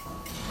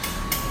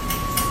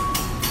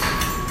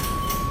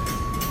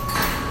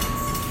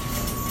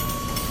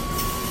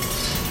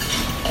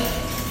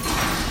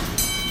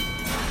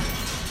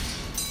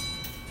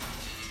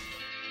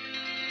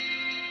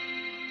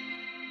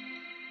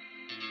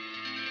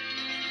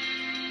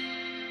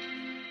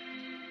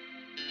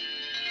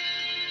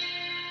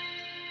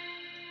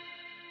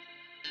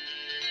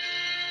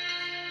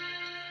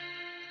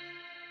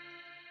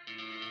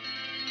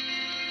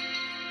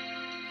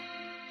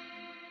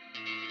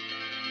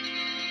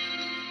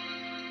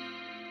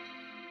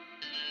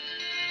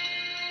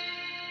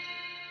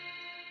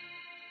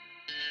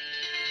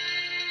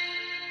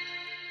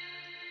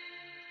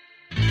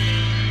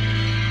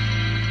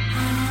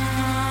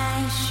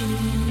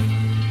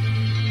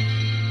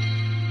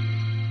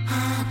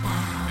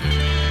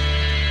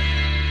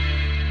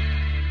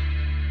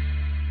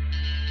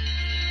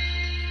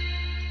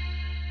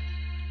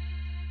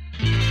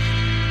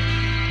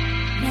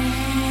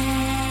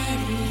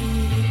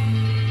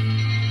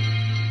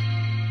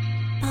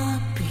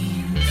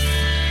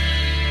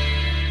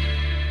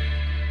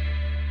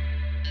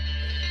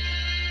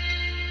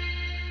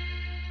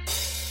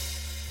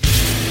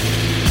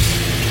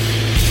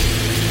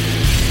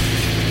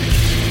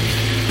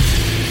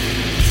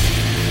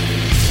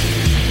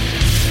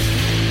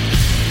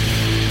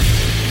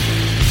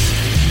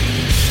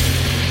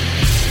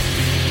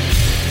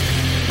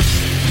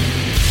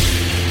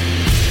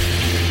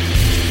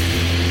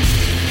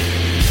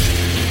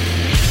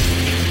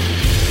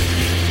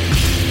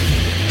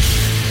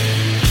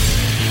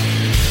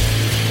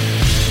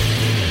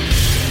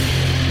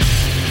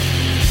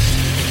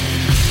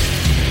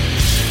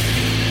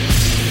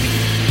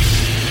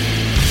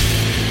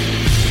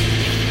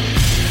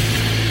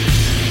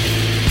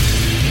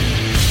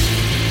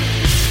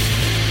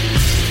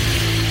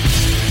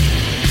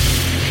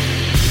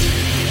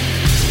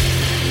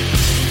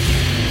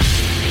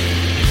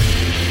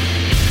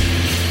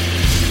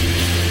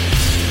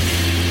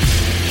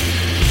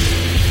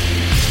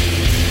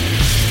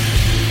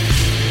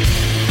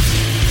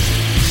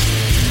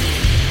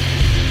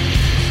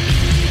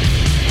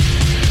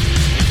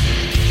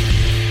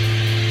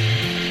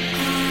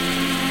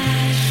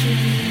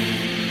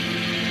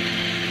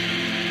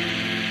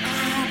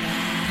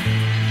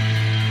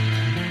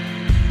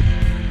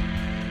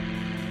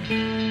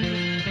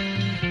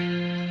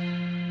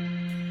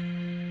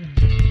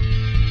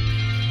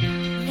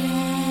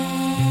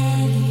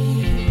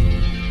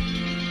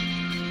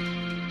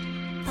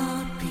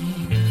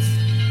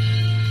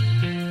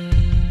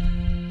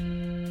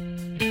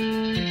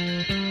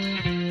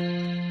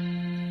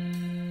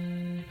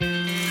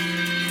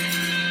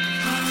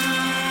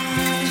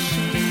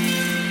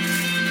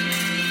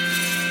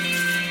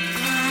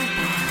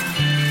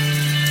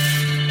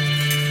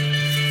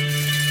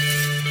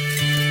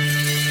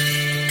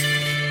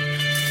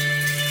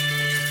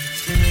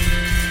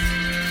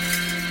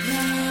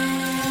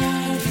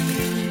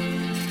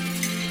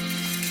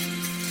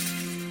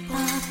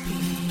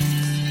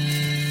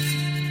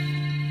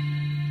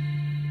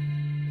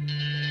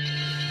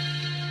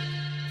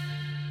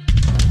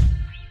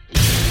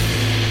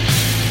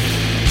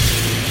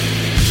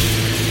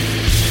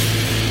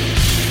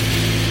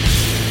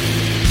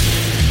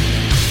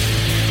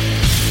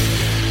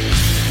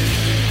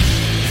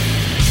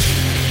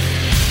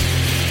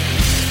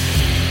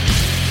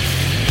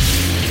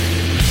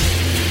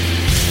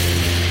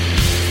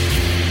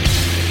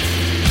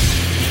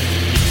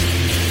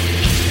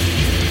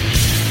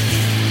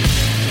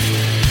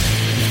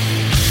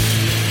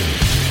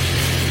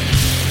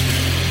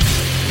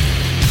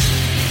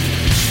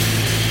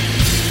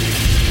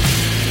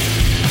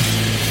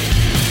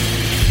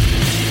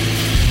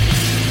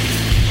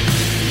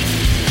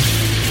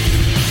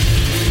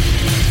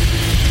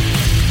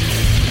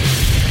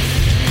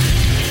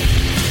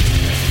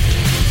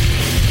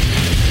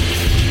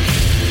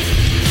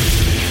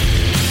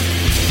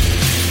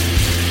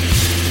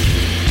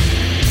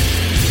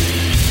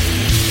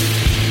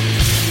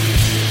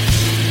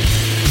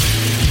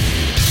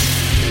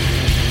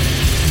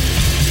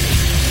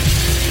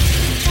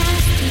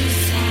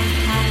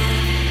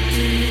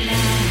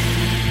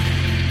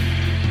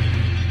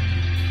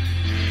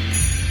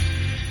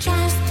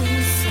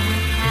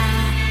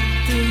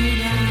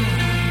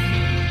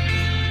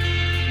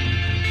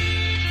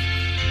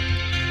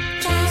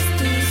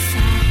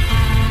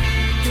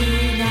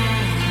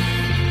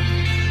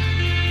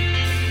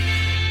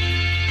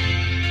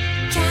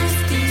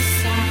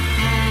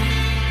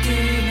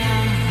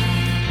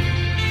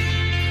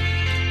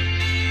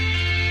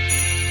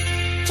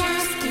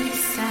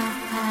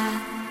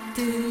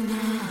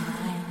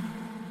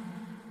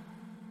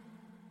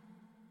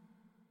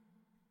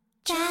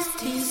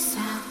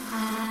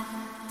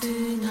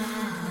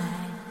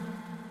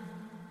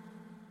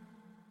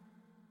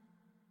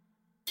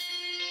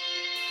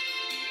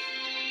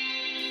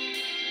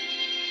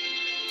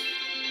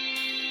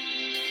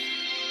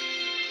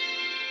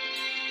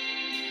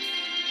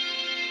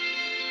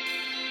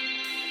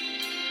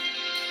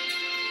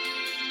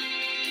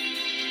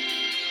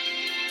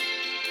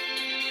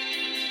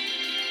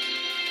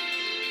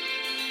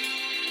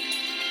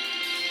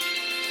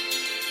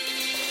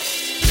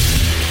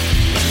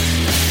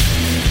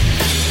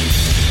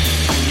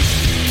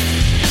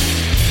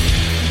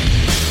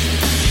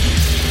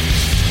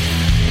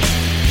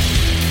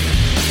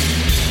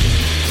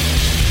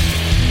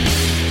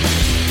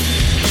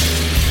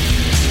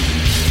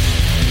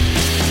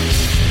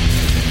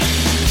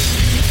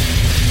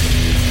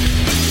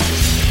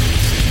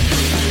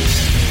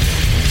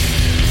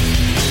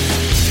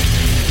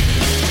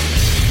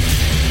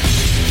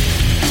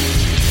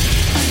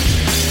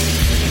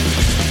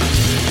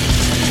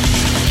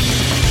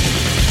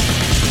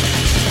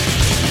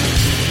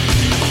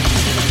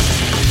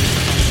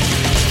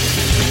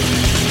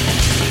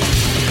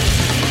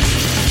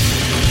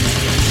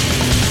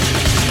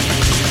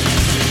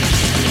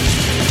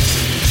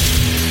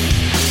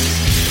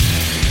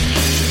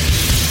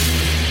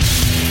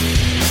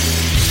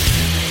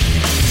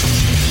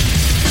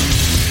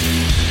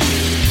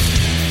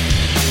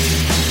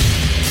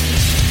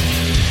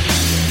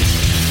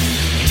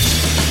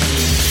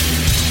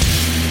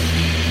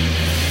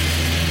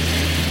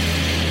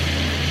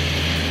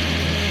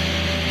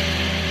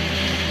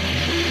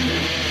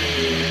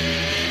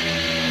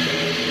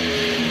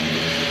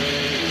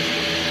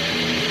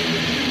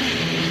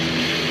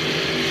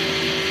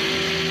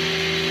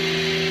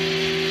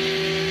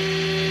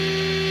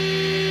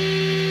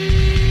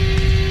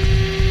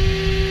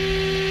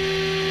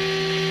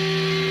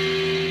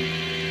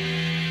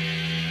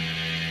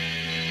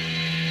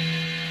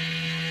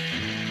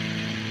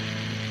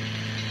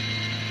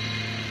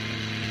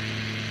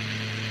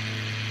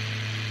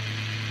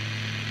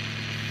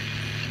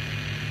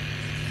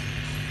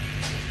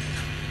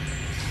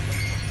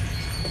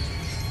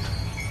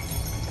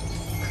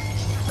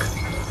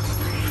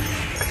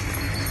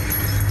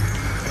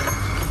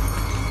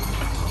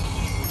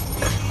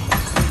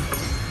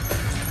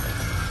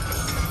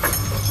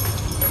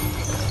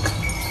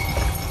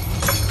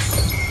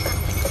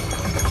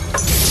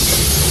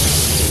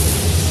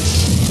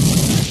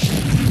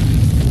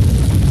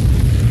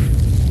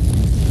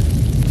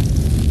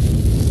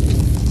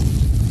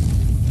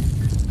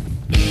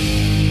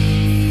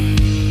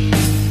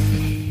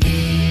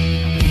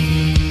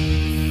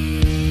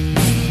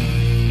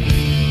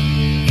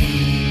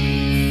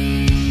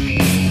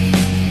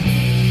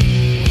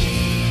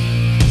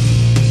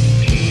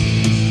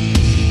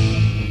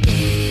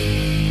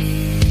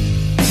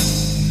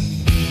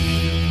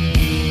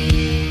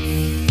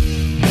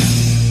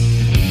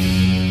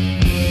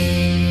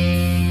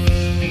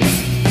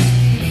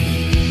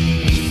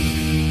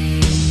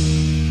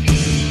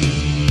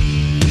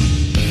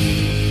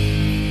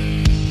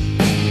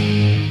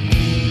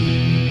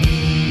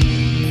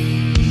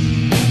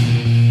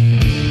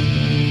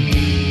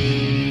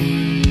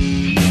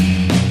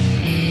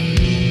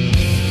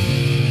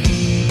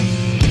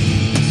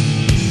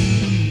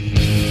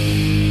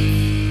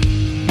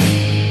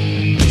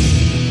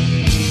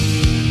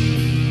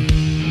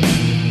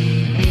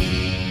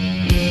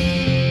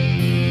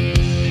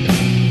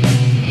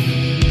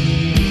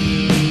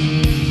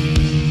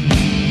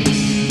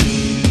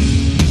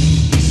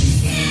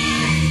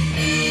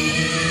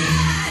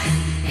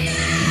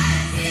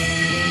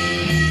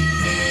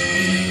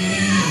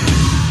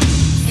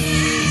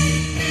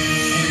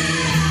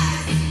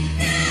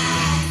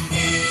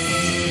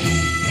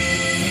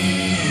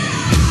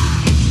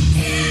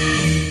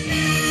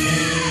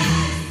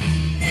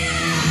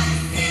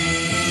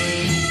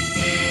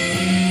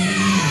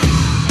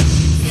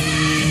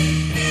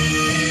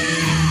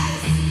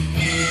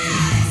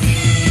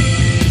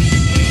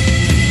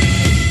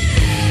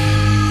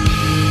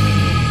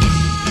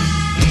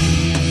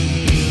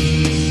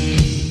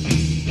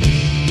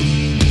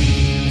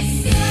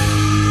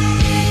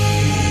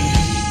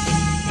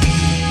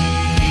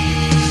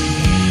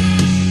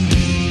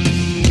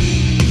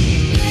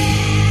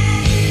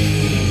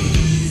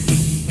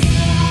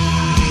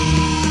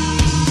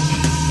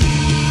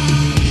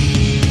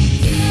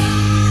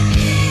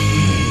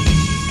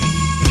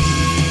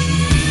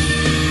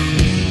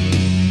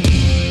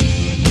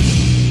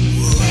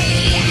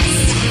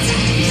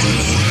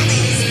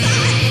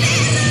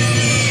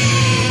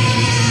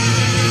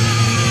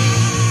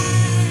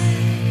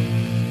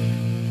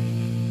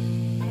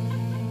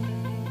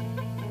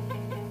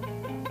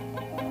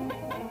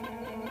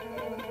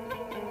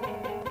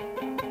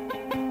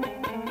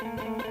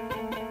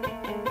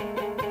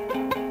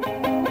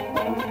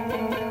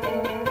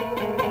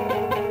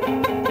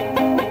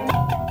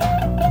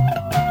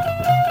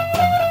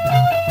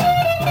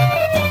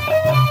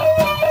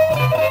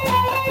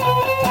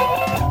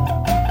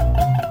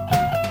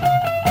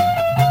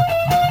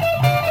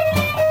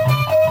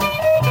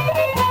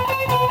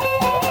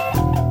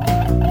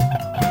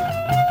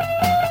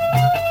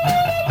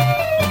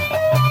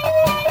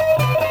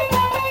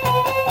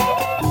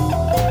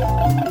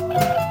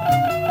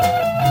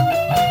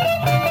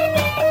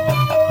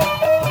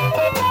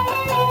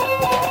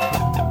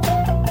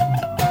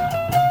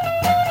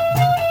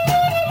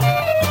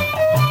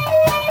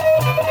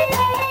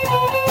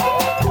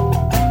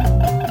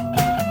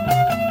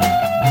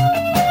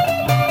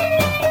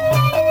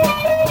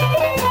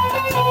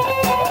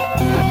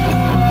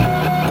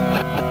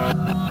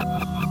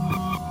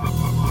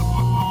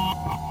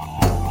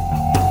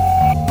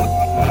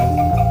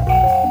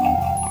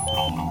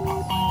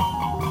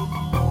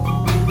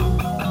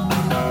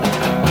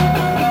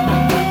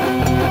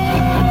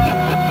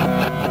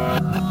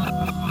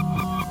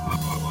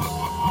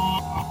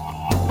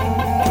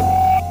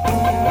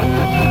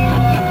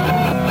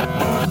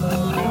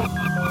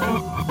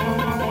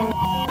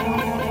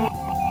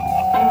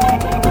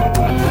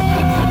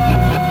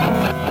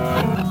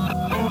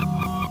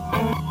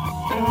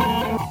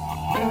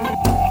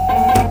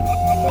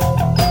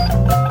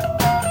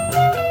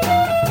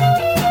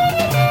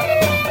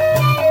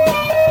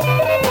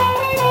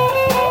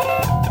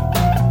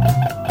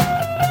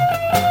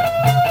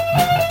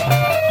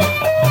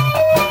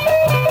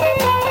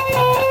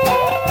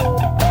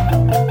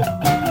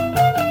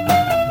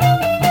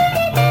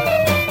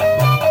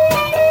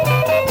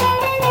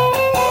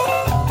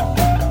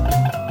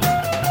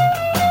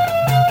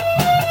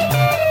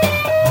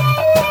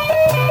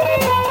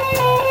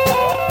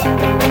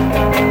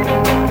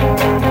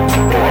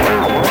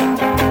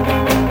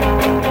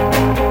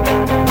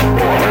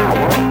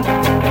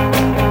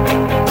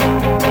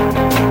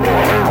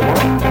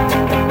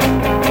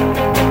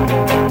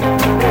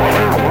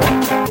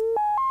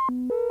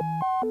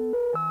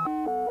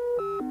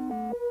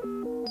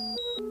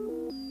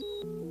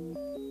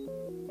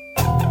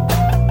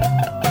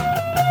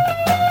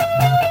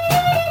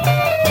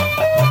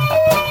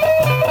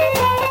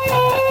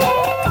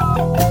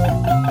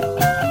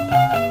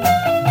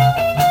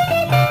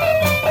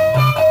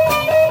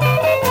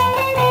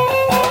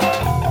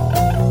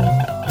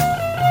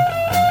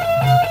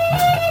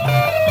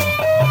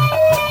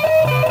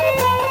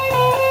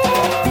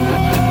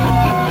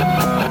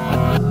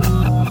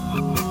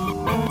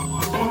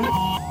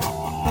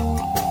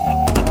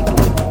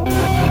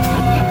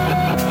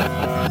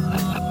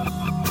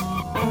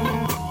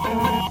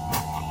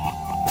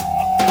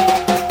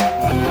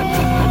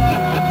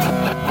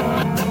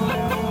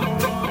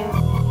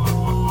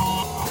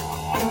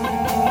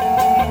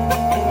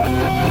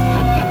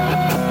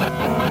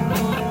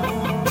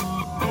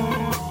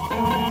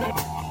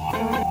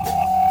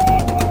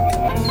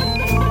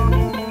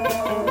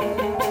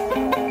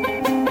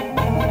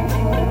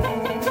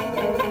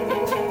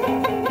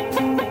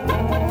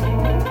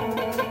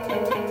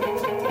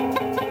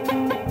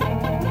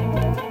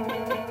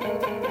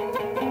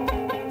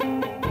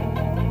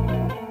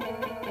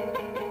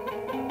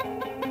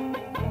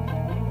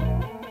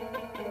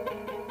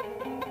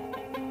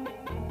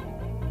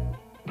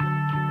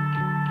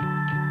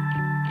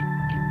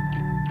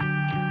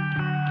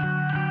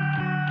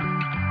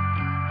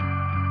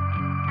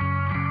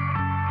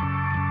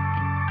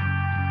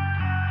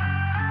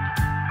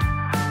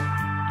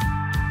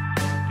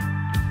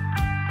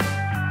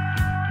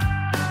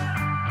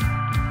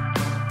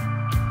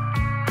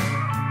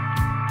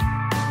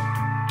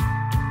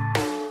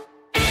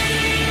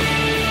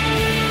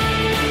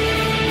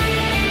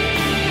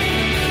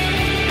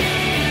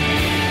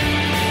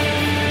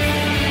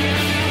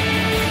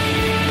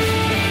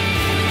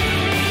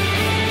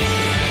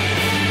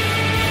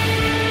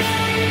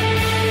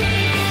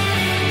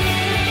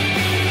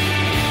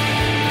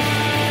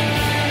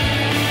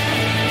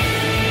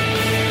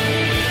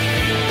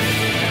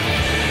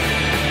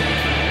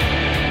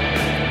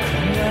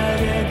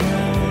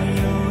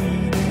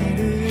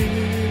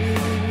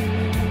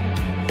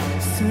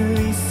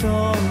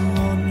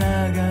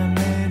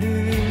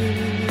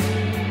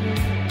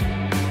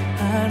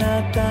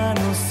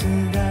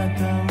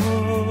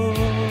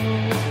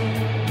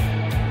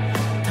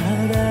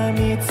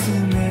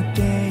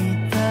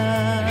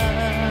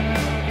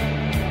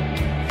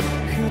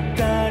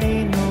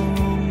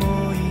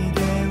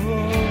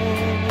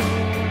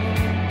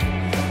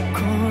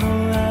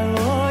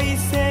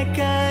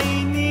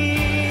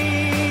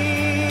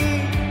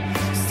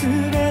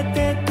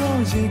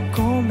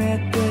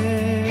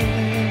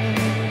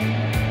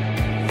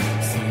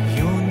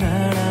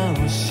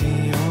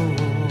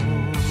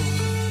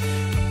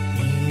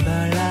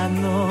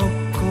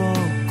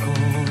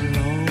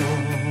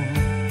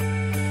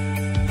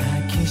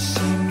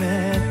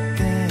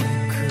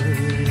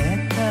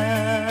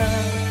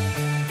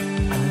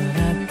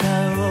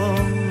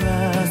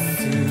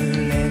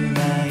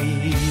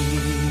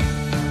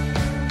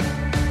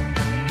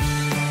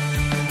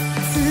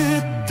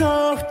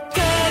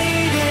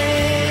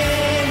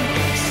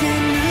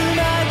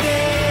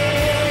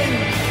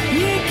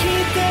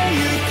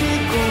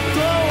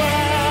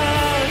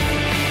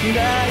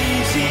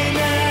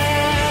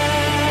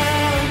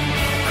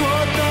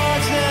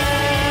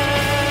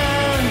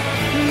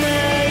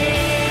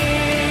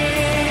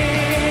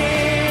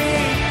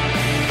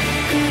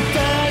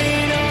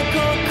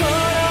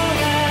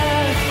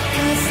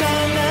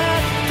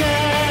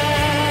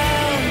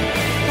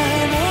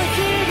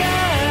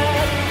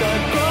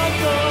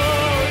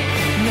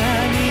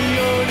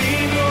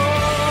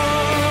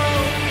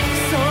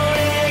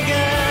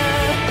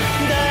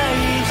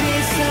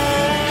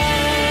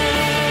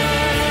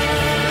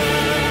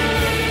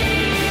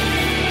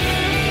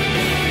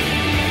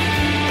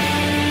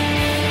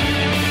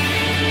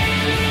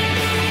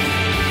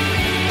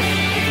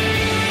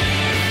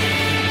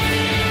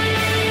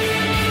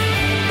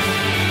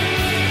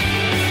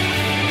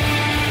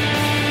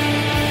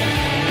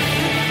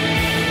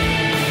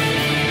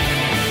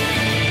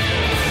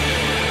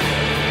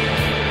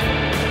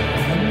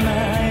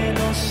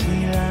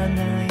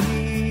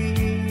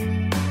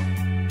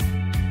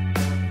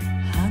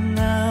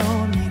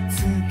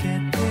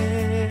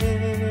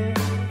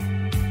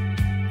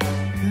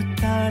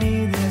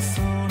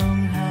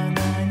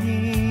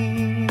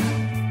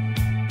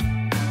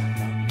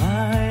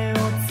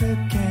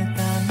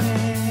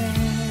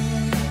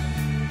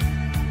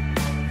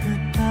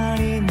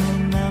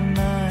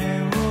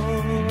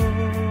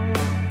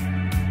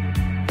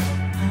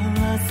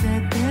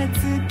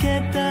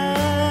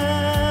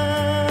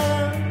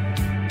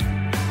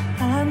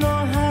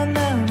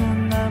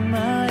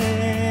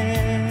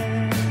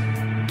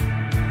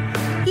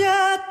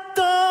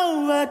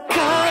 わかっ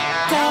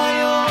た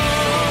よ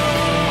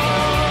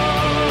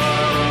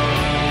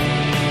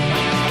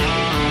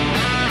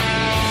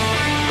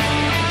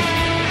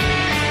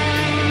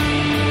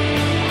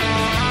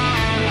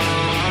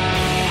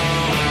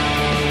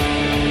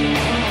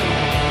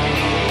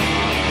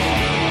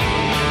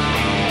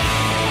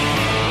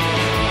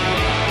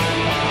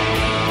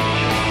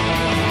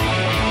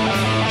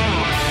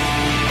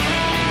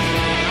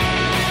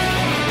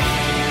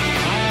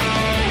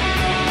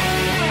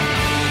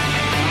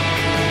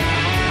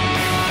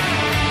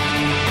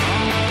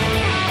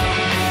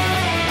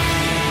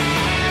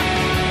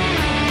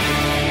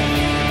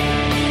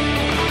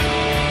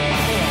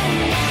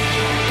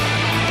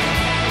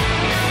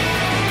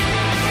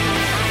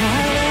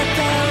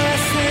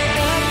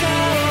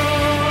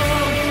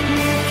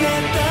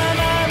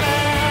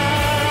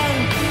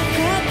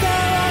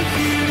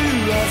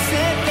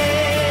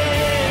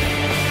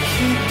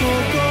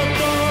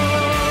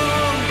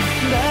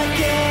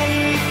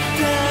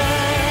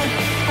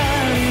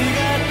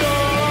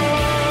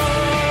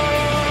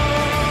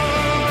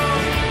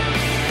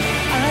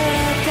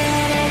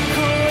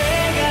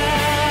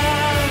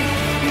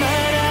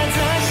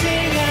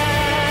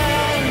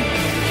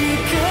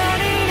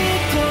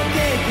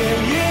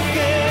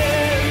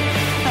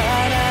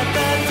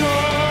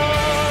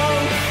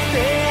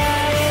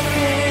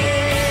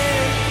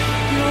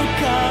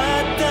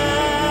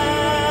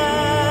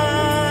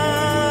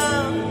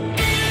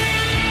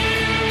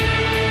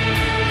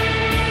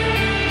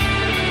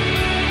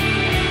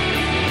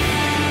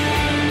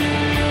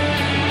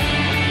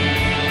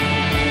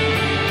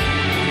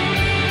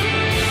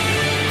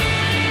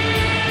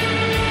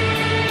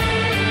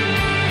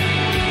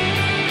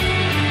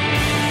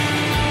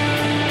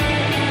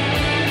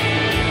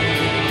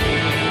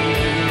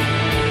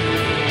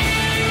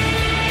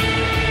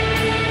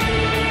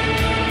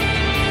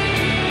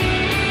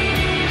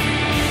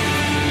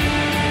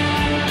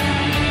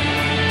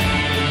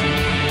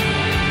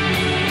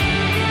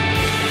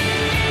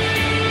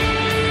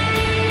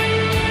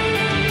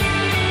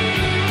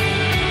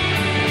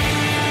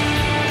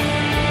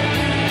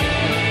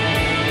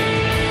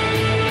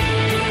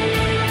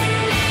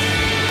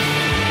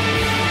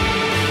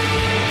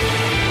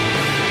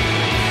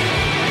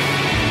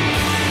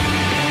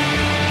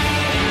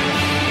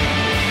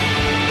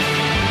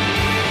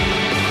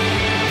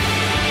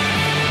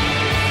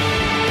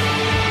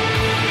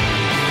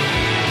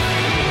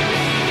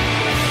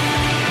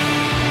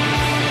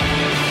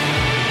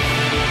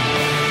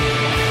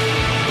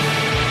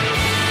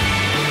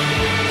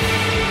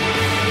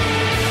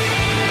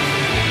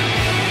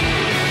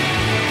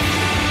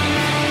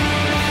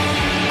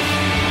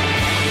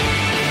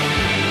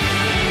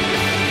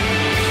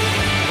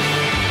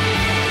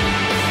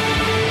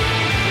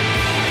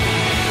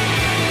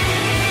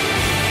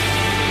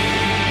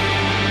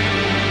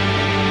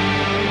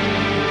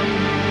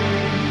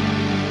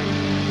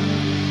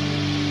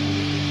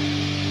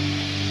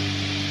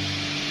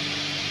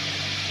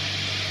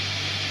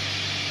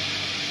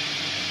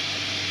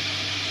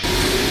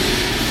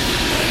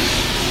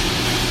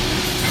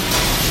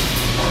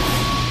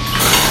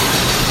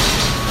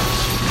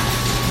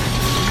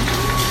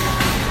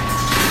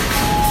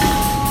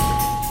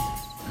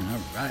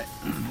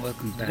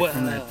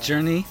from that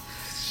journey.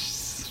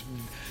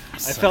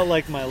 I felt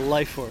like my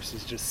life force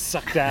was just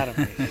sucked out of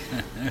me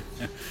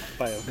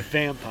by a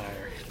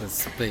vampire. The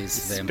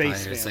space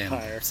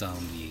vampire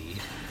zombie.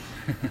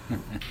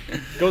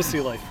 Go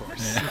see Life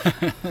Force.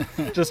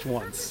 Just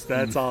once.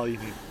 That's all you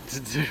need to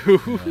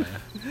do.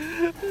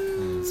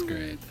 It was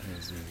great. It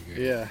was really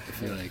great. Yeah. I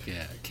feel like,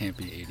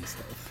 campy 80s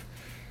stuff.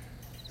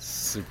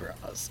 Super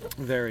awesome.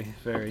 Very,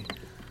 very.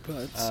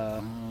 But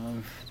a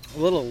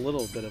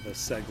little bit of a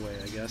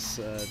segue, I guess.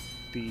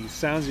 The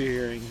sounds you're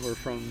hearing were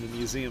from the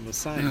Museum of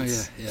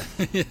Science.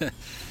 Oh yeah.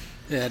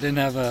 I didn't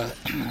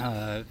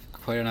have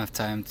quite enough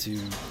time to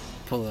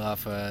pull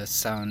off a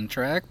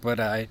soundtrack,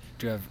 but I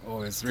do have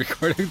always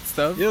recording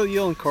stuff.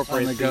 You'll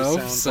incorporate on the go,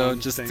 sounds so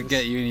on just things. to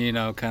get you,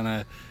 kind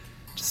of,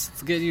 just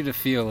to get you to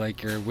feel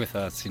like you're with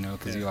us,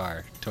 because you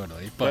are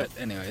totally. But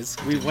anyways,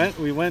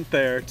 we went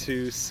there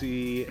to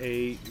see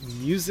a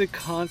music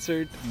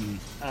concert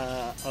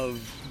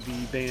of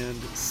the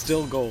band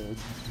Still Gold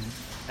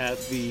at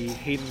the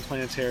Hayden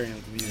Planetarium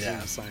at the Museum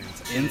of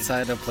Science.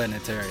 Inside a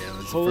planetarium.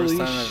 It's the first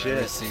time I've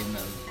ever seen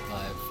a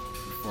live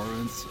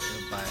performance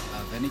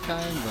of any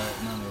kind,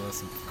 but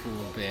nonetheless a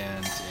cool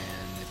band,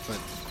 and they put,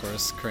 of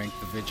course, Crank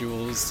the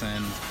Visuals,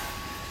 and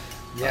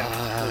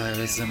it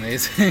was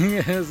amazing.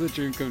 It was a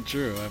dream come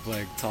true.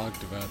 I've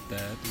talked about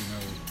that,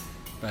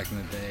 back in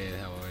the day,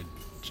 how I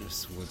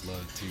just would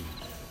love to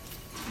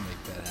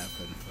make that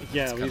happen.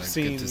 But we've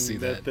seen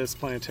that this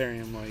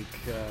planetarium,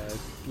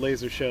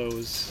 laser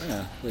shows.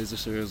 Yeah, laser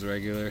shows,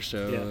 regular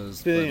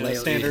shows. Yeah. But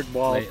standard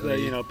wall,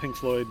 Pink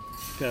Floyd,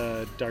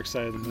 Dark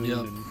Side of the Moon.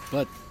 Yep.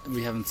 But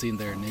we haven't seen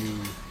their new.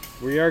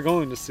 We are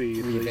going to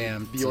see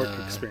revamped, the Bjork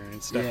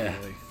experience,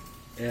 definitely.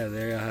 Yeah,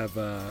 they have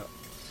a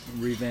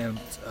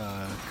revamped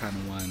kind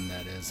of one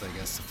that is, I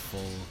guess, a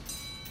full,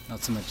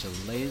 not so much a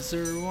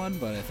laser one,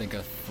 but I think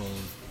a full,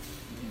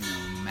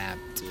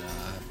 mapped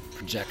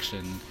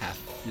projection, half,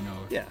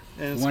 Yeah.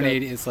 And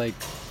 180. It's like,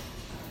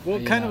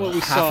 kind of what we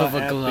half saw of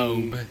a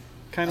globe.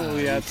 Kind of what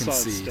we had saw at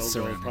see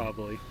Still Gold,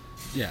 probably.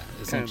 Yeah,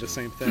 kind of the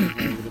same thing,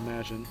 I would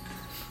imagine.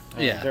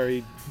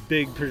 Very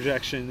big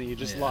projection that you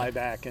just lie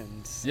back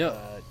and.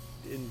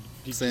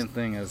 Same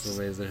thing as the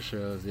laser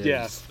shows.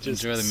 Just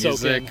enjoy the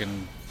music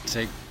and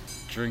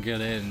drink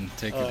it in,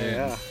 take it in.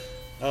 Yeah.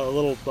 A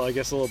little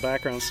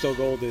background. Still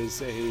Gold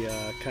is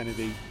a kind of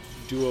a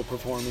duo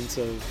performance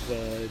of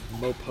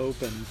Mo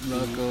Pope and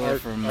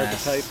from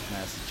Archetype,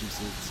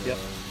 Massachusetts. Yep,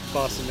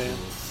 Boston band.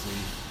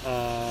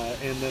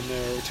 And then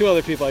there are two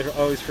other people. I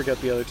always forget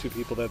the other two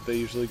people that they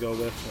usually go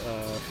with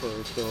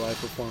for their live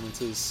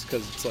performances,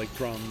 because it's like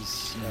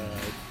drums,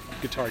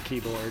 guitar,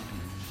 keyboard.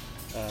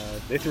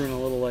 They threw in a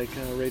little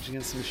Rage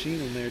Against the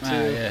Machine in there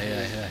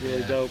too.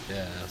 Really dope.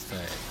 Yeah, that's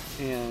tight.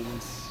 And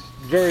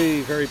very,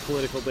 very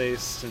political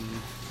based, and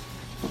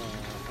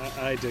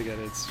I dig it.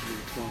 It's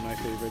one of my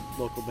favorite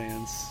local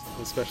bands,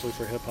 especially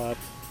for hip hop.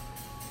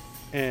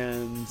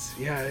 And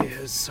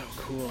it was so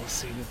cool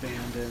seeing a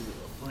band in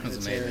the It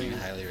was amazing. I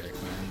highly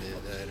recommend it.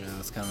 I don't know,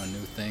 it's kind of a new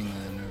thing.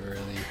 I've never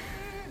really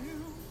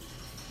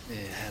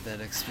had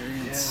that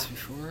experience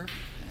before,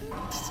 and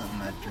it's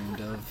something I dreamed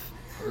of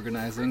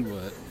organizing,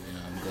 but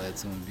I'm glad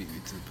someone beat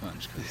me to the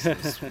punch, because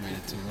it's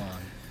waited too long.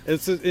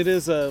 It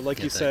is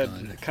like you said,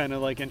 kind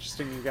of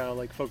interesting. You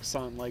gotta focus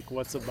on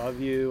what's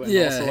above you, and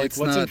also what's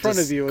in front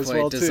of you as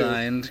well too. It's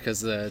designed because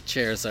the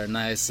chairs are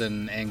nice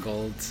and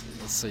angled,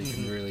 so you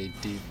can really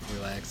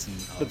relax.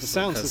 But the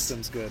sound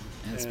system's good.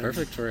 Yeah, it's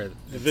perfect for it.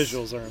 The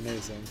visuals are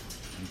amazing.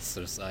 It's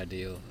just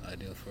ideal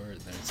for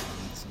it. There's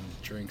some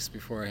drinks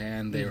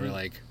beforehand. They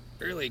were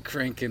really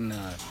cranking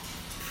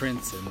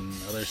Prince and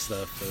other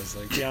stuff. It was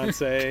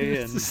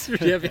Beyonce and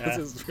because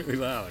it was really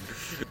loud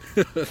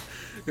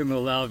in the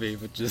lobby,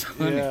 but just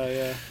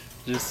funny.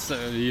 Just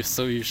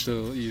so used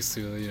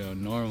to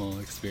normal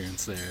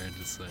experience there,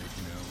 just wait in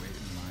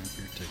line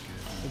for your ticket.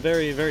 A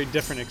very, very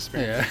different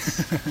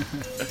experience.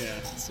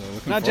 So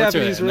not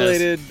Japanese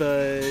related,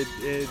 but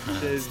it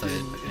is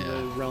in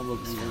the realm of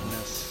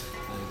weirdness.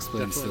 It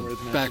explains the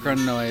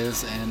background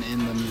noise, and in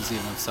the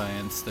Museum of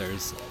Science,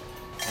 there's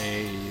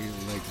a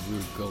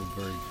Rube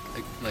Goldberg,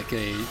 like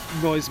a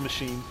noise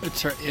machine,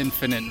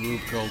 infinite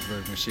Rube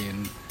Goldberg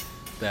machine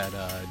that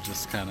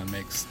just kind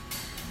of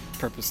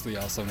purposely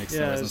also makes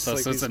noise and stuff.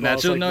 So it's a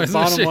natural noise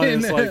machine. The bottom one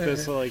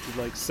is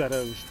this set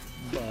of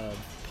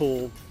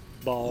pool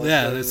balls.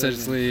 Yeah,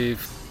 essentially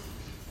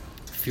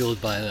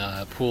fueled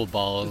by pool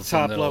balls. The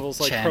top and levels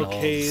channels.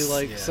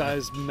 Croquet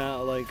size,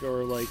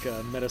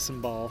 or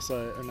medicine ball,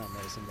 or not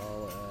medicine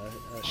ball,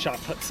 shot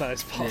put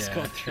size balls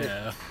going through.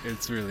 Yeah,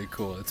 it's really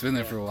cool. It's been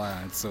there for a while.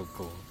 And it's so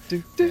cool.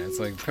 It's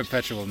like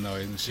perpetual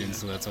noise machine,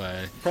 so that's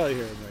why probably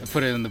hear it. I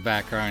put it in the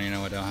background. When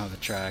I don't have the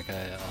track,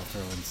 I'll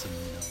throw in some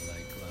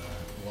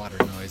water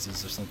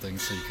noises or something,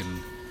 so you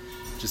can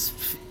just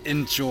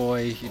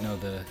enjoy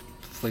the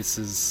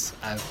places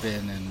I've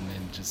been,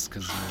 and just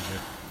because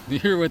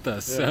you're with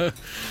us, so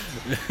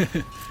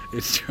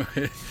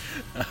enjoy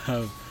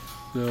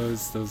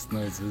those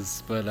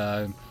noises. But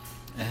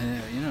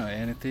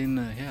anything,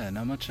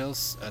 not much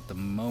else at the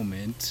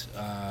moment.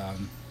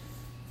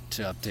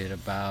 to update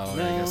about.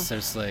 No. I guess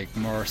there's like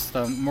more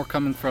stuff, more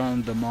coming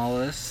from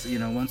Demolis. You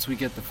know, once we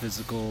get the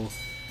physical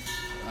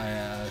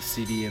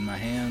CD in my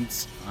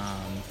hands, we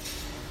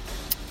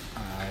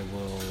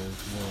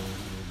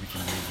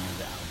can review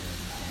the album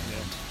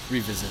and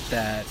revisit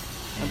that.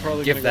 I'm and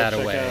probably give gonna that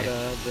go away. check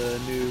out the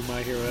new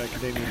My Hero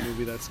Academia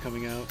movie that's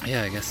coming out.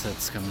 Yeah, I guess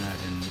that's coming out,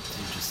 and you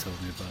just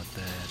told me about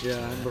that.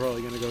 Yeah, I'm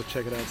probably gonna go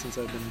check it out since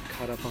I've been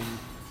caught up on,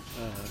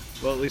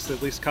 well, at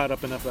least caught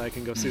up enough that I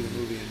can go see the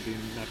movie and be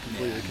not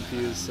completely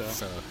confused. So,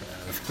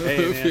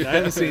 hey man, I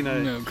haven't seen a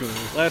no clue.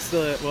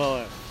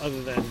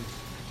 other than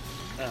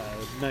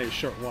Night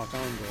Short Walk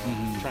On Girl.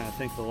 I'm trying to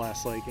think the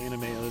last like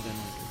anime other than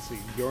let's see,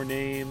 Your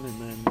Name and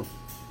then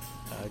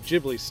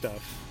Ghibli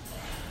stuff.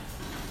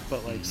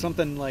 But like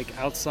something like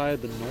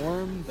outside the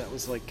norm, that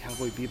was like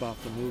Cowboy Bebop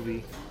the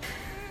movie.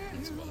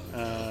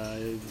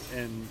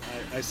 And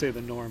I say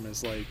the norm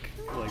is like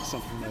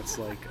something that's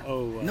like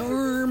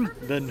Norm,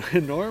 the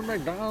Norm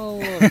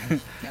Macdonald,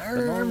 the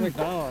Norm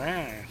Macdonald,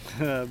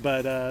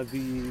 but the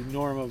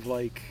norm of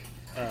like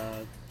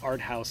art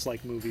house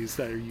like movies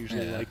that are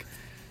usually like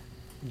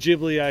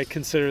Ghibli. I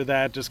consider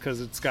that just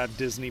because it's got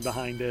Disney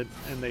behind it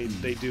and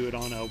they do it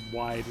on a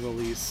wide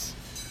release.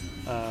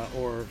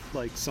 Or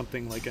like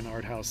something like an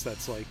art house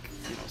that's like,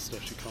 you know,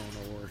 Satoshi Kon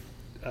or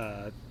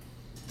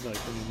like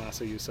the new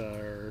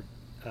Masayusa or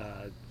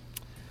I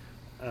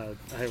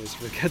always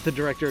forget the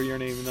director of Your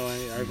Name, even though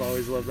I've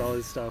always loved all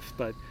his stuff,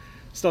 but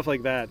stuff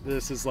like that.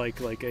 This is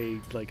like a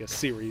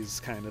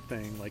series kind of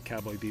thing, like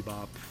Cowboy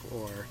Bebop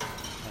or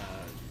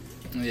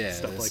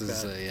stuff like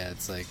that.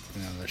 It's like,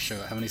 you know, the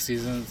show. How many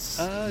seasons?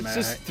 It's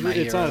just 3.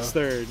 It's on its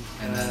 3rd.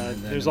 And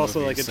then there's the also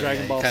movie, like a so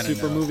Dragon Ball kinda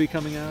Super movie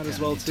coming out as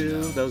well need to too.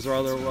 know Those are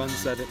other what's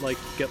ones that like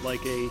get like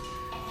a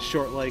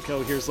short, like,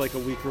 oh, here's like a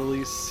week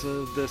release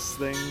of this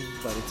thing,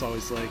 but it's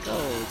always like,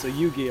 oh, it's a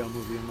Yu-Gi-Oh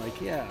movie. I'm like,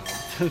 yeah,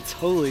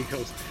 totally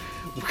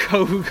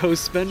go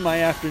spend my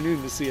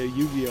afternoon to see a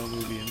Yu-Gi-Oh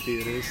movie in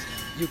theaters.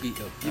 Yu-Gi-Oh,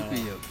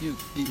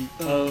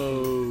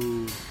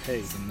 hey,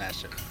 it's a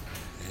mashup.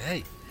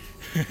 Hey.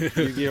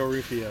 Yu-Gi-Oh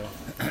Rufio.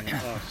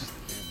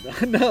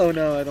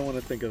 No, I don't want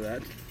to think of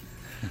that.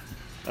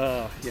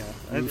 Yeah,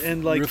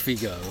 and like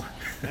Rufigo.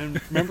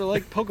 And remember,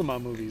 like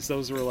Pokemon movies;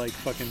 those were like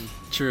fucking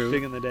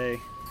big in the day.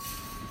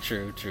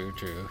 True.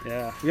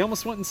 Yeah, we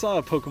almost went and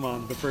saw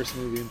Pokemon, the first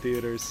movie, in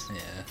theaters.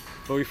 Yeah.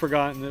 But we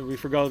forgot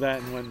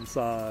that and went and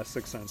saw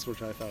Sixth Sense,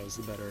 which I thought was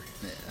the better.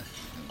 Yeah.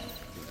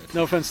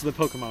 No offense to the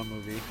Pokemon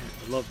movie.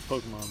 I love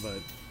Pokemon,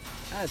 but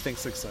I think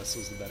Sixth Sense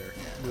was the better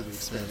movie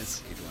experience. That's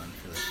a good one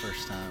for the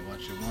first time.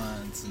 Watch it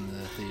once in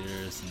the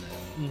theaters, and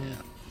then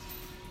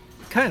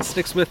kind of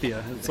sticks with you.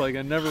 It's like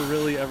I never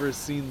really ever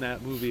seen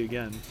that movie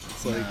again.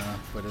 It's like,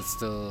 but it's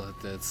still,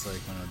 it's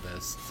like one of the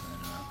best. I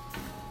don't know.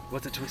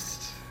 What a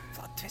twist!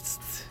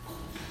 Twist.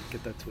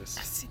 Get that twist.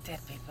 I see dead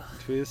people.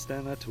 Twist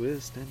and a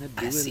twist and a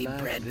do I it see like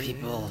bread this.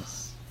 people.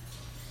 Toast.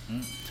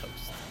 And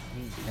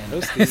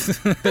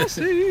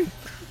toasty.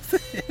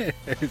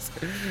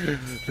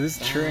 This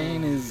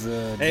train is.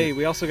 Hey,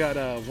 we also got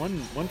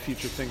one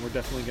future thing we're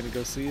definitely going to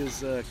go see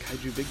is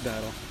Kaiju Big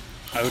Battle.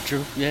 Oh,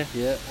 true. Yeah.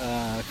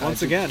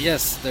 Once again.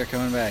 Yes, they're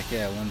coming back.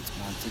 Yeah, once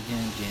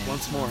again.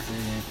 Once more.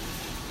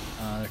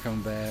 They're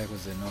coming back.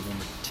 Was it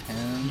November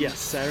 10th? Yes,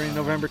 Saturday,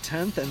 November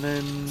 10th, and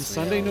then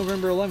Sunday,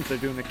 November 11th. They're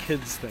doing a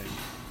kids thing.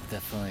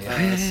 Definitely.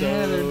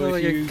 So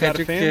if you got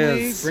a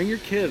family, bring your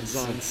kids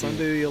on so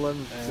Sunday the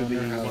 11th to the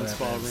One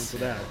Spa room for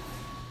that.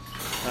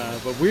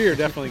 But we are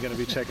definitely going to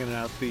be checking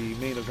out the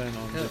main event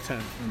on the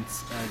 10th. And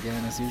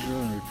again, as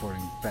usual, and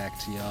reporting back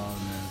to y'all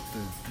and the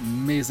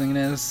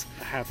amazingness,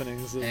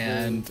 happenings, of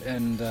and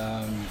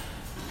the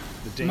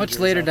much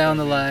later down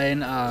the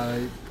line,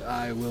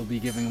 I will be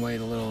giving away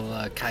the little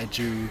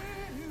kaiju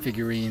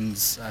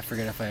figurines. I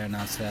forget if I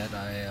announced that.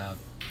 I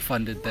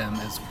funded them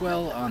as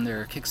well on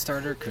their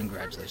Kickstarter.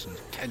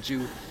 Congratulations,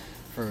 Kaiju,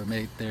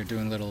 they're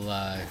doing little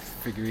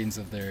figurines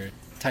of their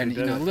tiny,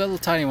 little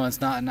tiny ones,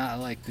 not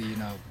like the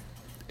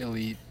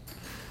elite,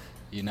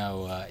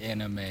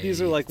 anime.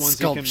 These are like ones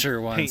sculpture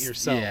you can paint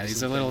yourself. Yeah,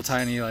 these are little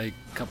tiny, like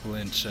couple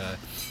inch,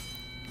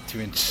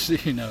 2-inch,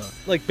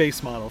 like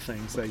base model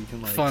things that you can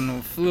like.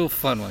 Little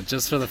fun ones,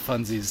 just for the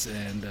funsies,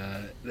 and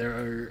there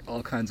are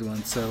all kinds of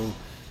ones. So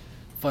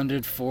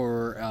funded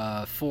for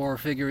 4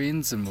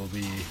 figurines, and we'll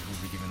be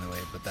giving away.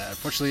 But that,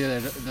 unfortunately,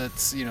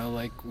 that's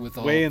like with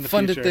all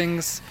funded future.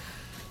 Things.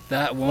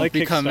 That won't like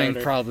be coming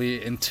Kickstarter.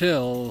 probably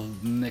until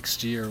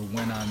next year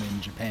when I'm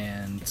in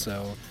Japan.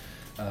 So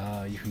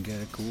you can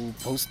get a cool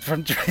post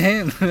from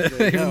Japan,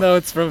 even though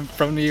it's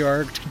from New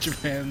York to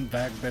Japan,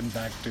 back to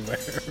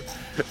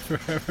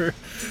wherever.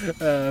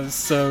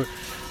 So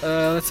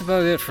that's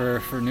about it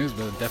for news,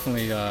 but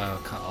definitely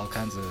all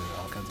kinds of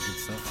good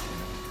stuff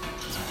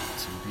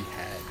to be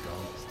had.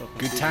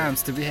 Good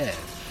times to be had.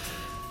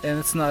 And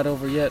it's not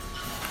over yet.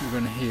 We're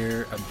gonna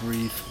hear a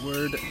brief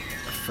word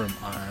from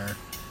our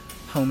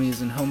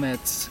homies and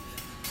homettes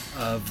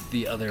of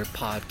the other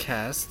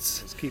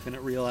podcasts. Just keeping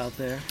it real out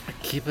there.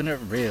 Keeping it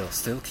real.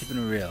 Still keeping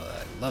it real.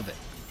 I love it.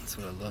 That's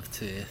what I love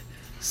to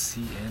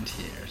see and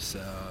hear. So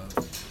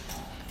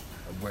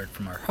a word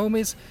from our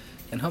homies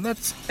and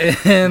homettes.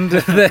 And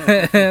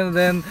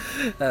then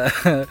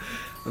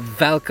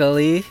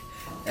Valkyrie.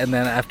 And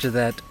then after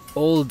that,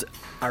 Old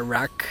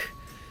Arak.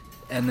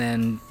 And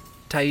then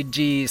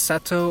Taiji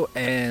Sato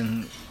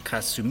and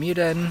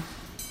Kasumiren.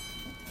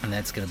 And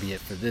that's going to be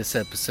it for this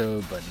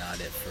episode, but not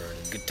it for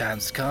the good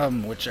times to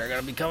come, which are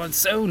going to be coming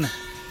soon.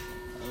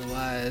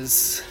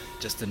 Otherwise,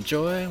 just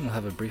enjoy, and we'll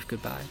have a brief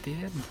goodbye at the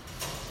end.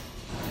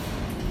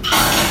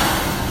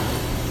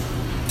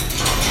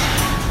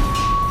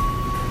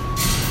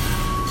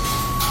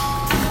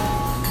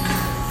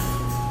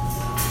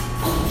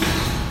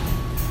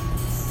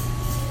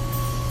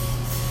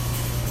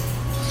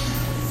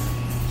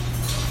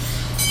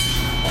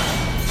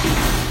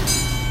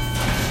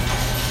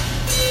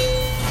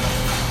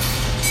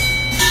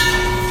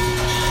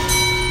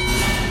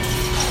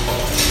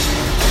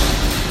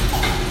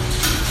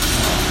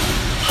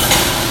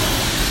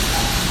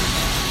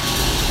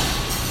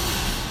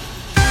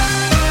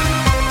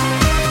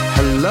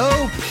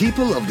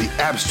 People of the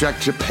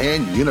Abstract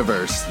Japan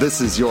universe,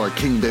 this is your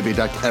King Baby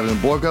Duck Evan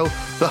Borgo,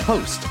 the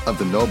host of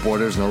the No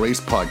Borders No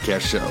Race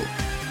podcast show.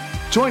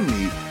 Join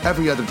me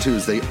every other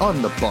Tuesday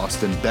on the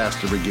Boston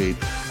Bastard Brigade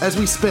as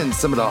we spin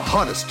some of the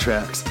hottest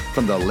tracks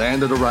from the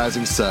land of the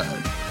rising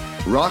sun.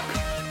 Rock,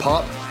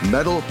 pop,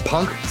 metal,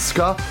 punk,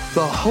 ska,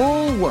 the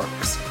whole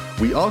works.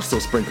 We also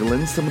sprinkle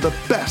in some of the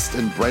best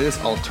and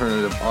brightest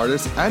alternative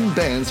artists and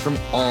bands from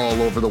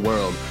all over the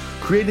world,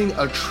 creating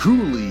a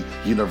truly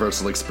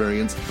universal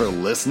experience for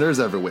listeners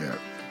everywhere.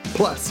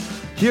 Plus,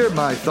 hear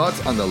my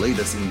thoughts on the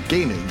latest in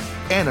gaming,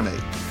 anime,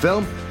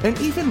 film, and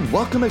even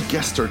welcome a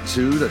guest or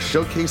two to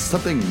showcase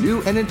something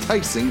new and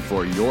enticing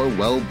for your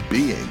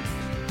well-being.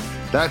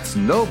 That's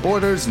No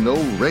Borders, No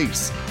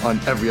Race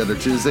on every other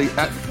Tuesday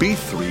at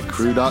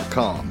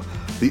b3crew.com.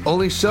 The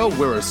only show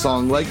where a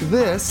song like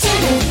this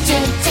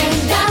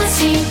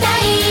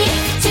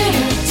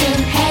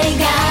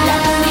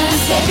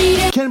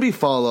can be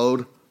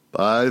followed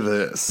by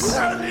this.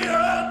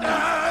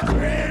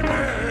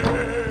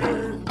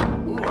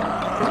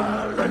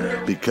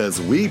 Because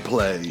we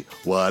play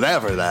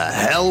whatever the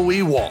hell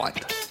we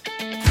want.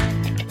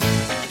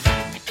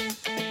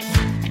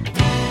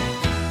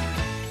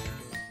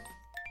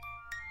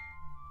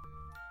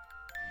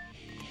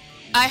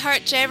 I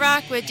Heart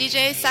J-Rock with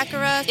DJ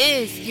Sakura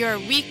is your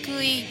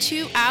weekly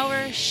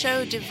 2-hour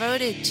show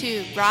devoted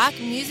to rock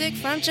music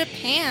from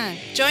Japan.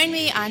 Join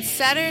me on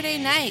Saturday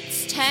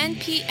nights, 10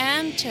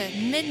 p.m. to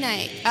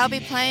midnight. I'll be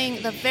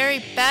playing the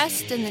very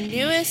best and the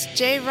newest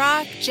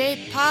J-Rock,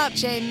 J-Pop,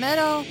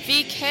 J-Metal,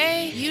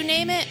 VK, you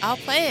name it, I'll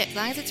play it as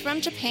long as it's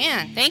from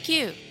Japan. Thank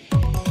you.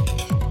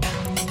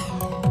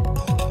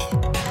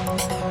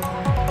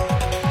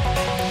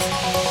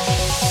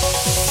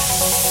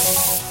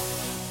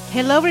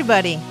 Hello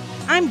everybody,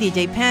 I'm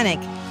DJ Panic,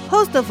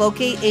 host of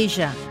OK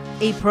Asia,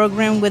 a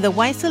program with a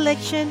wide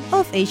selection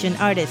of Asian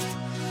artists.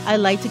 I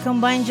like to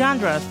combine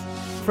genres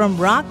from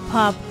rock,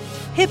 pop,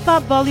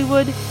 hip-hop,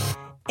 Bollywood,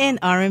 and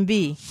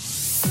R&B.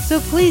 So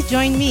please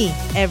join me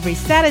every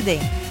Saturday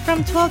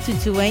from 12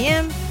 to 2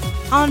 a.m.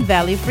 on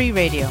Valley Free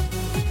Radio.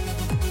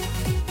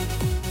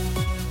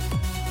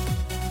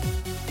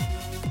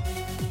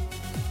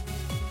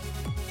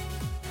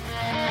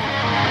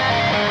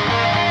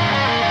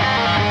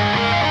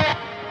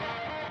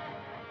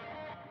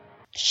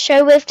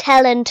 Show with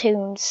Talent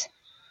Tunes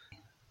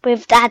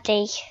with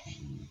Daddy.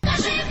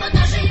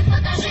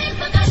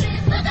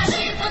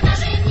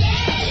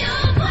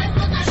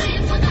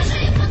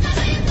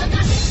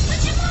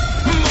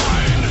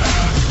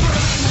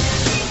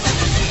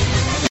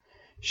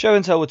 Show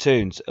and Tell with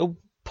Tunes, a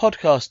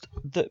podcast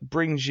that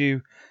brings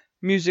you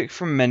music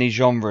from many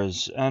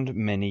genres and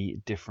many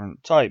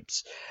different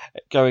types,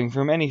 going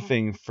from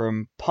anything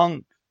from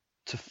punk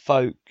to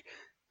folk,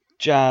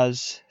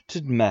 jazz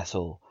to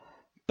metal.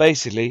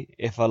 Basically,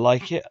 if I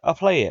like it, I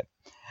play it.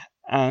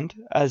 And,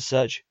 as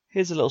such,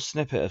 here's a little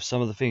snippet of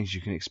some of the things you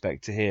can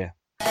expect to hear.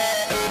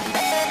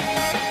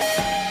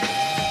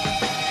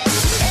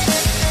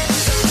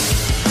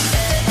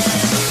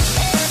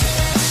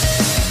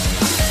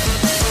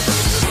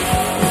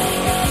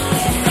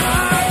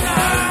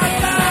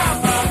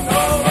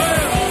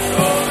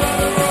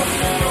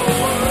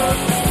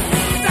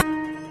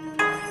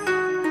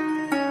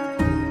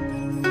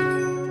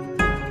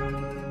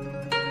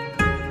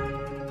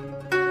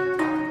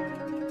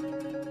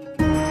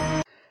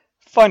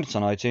 Find us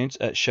on iTunes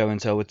at Show and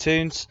Tell with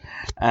Tunes,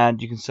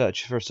 and you can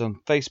search for us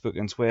on Facebook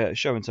and Twitter at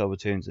Show and Tell with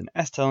Tunes and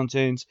S-Tell and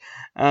Tunes,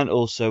 and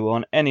also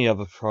on any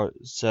other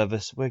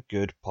service where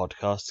good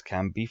podcasts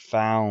can be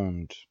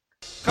found.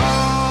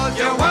 Call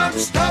your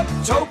one-stop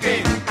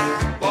token.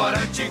 Why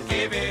don't you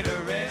give it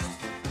a rest?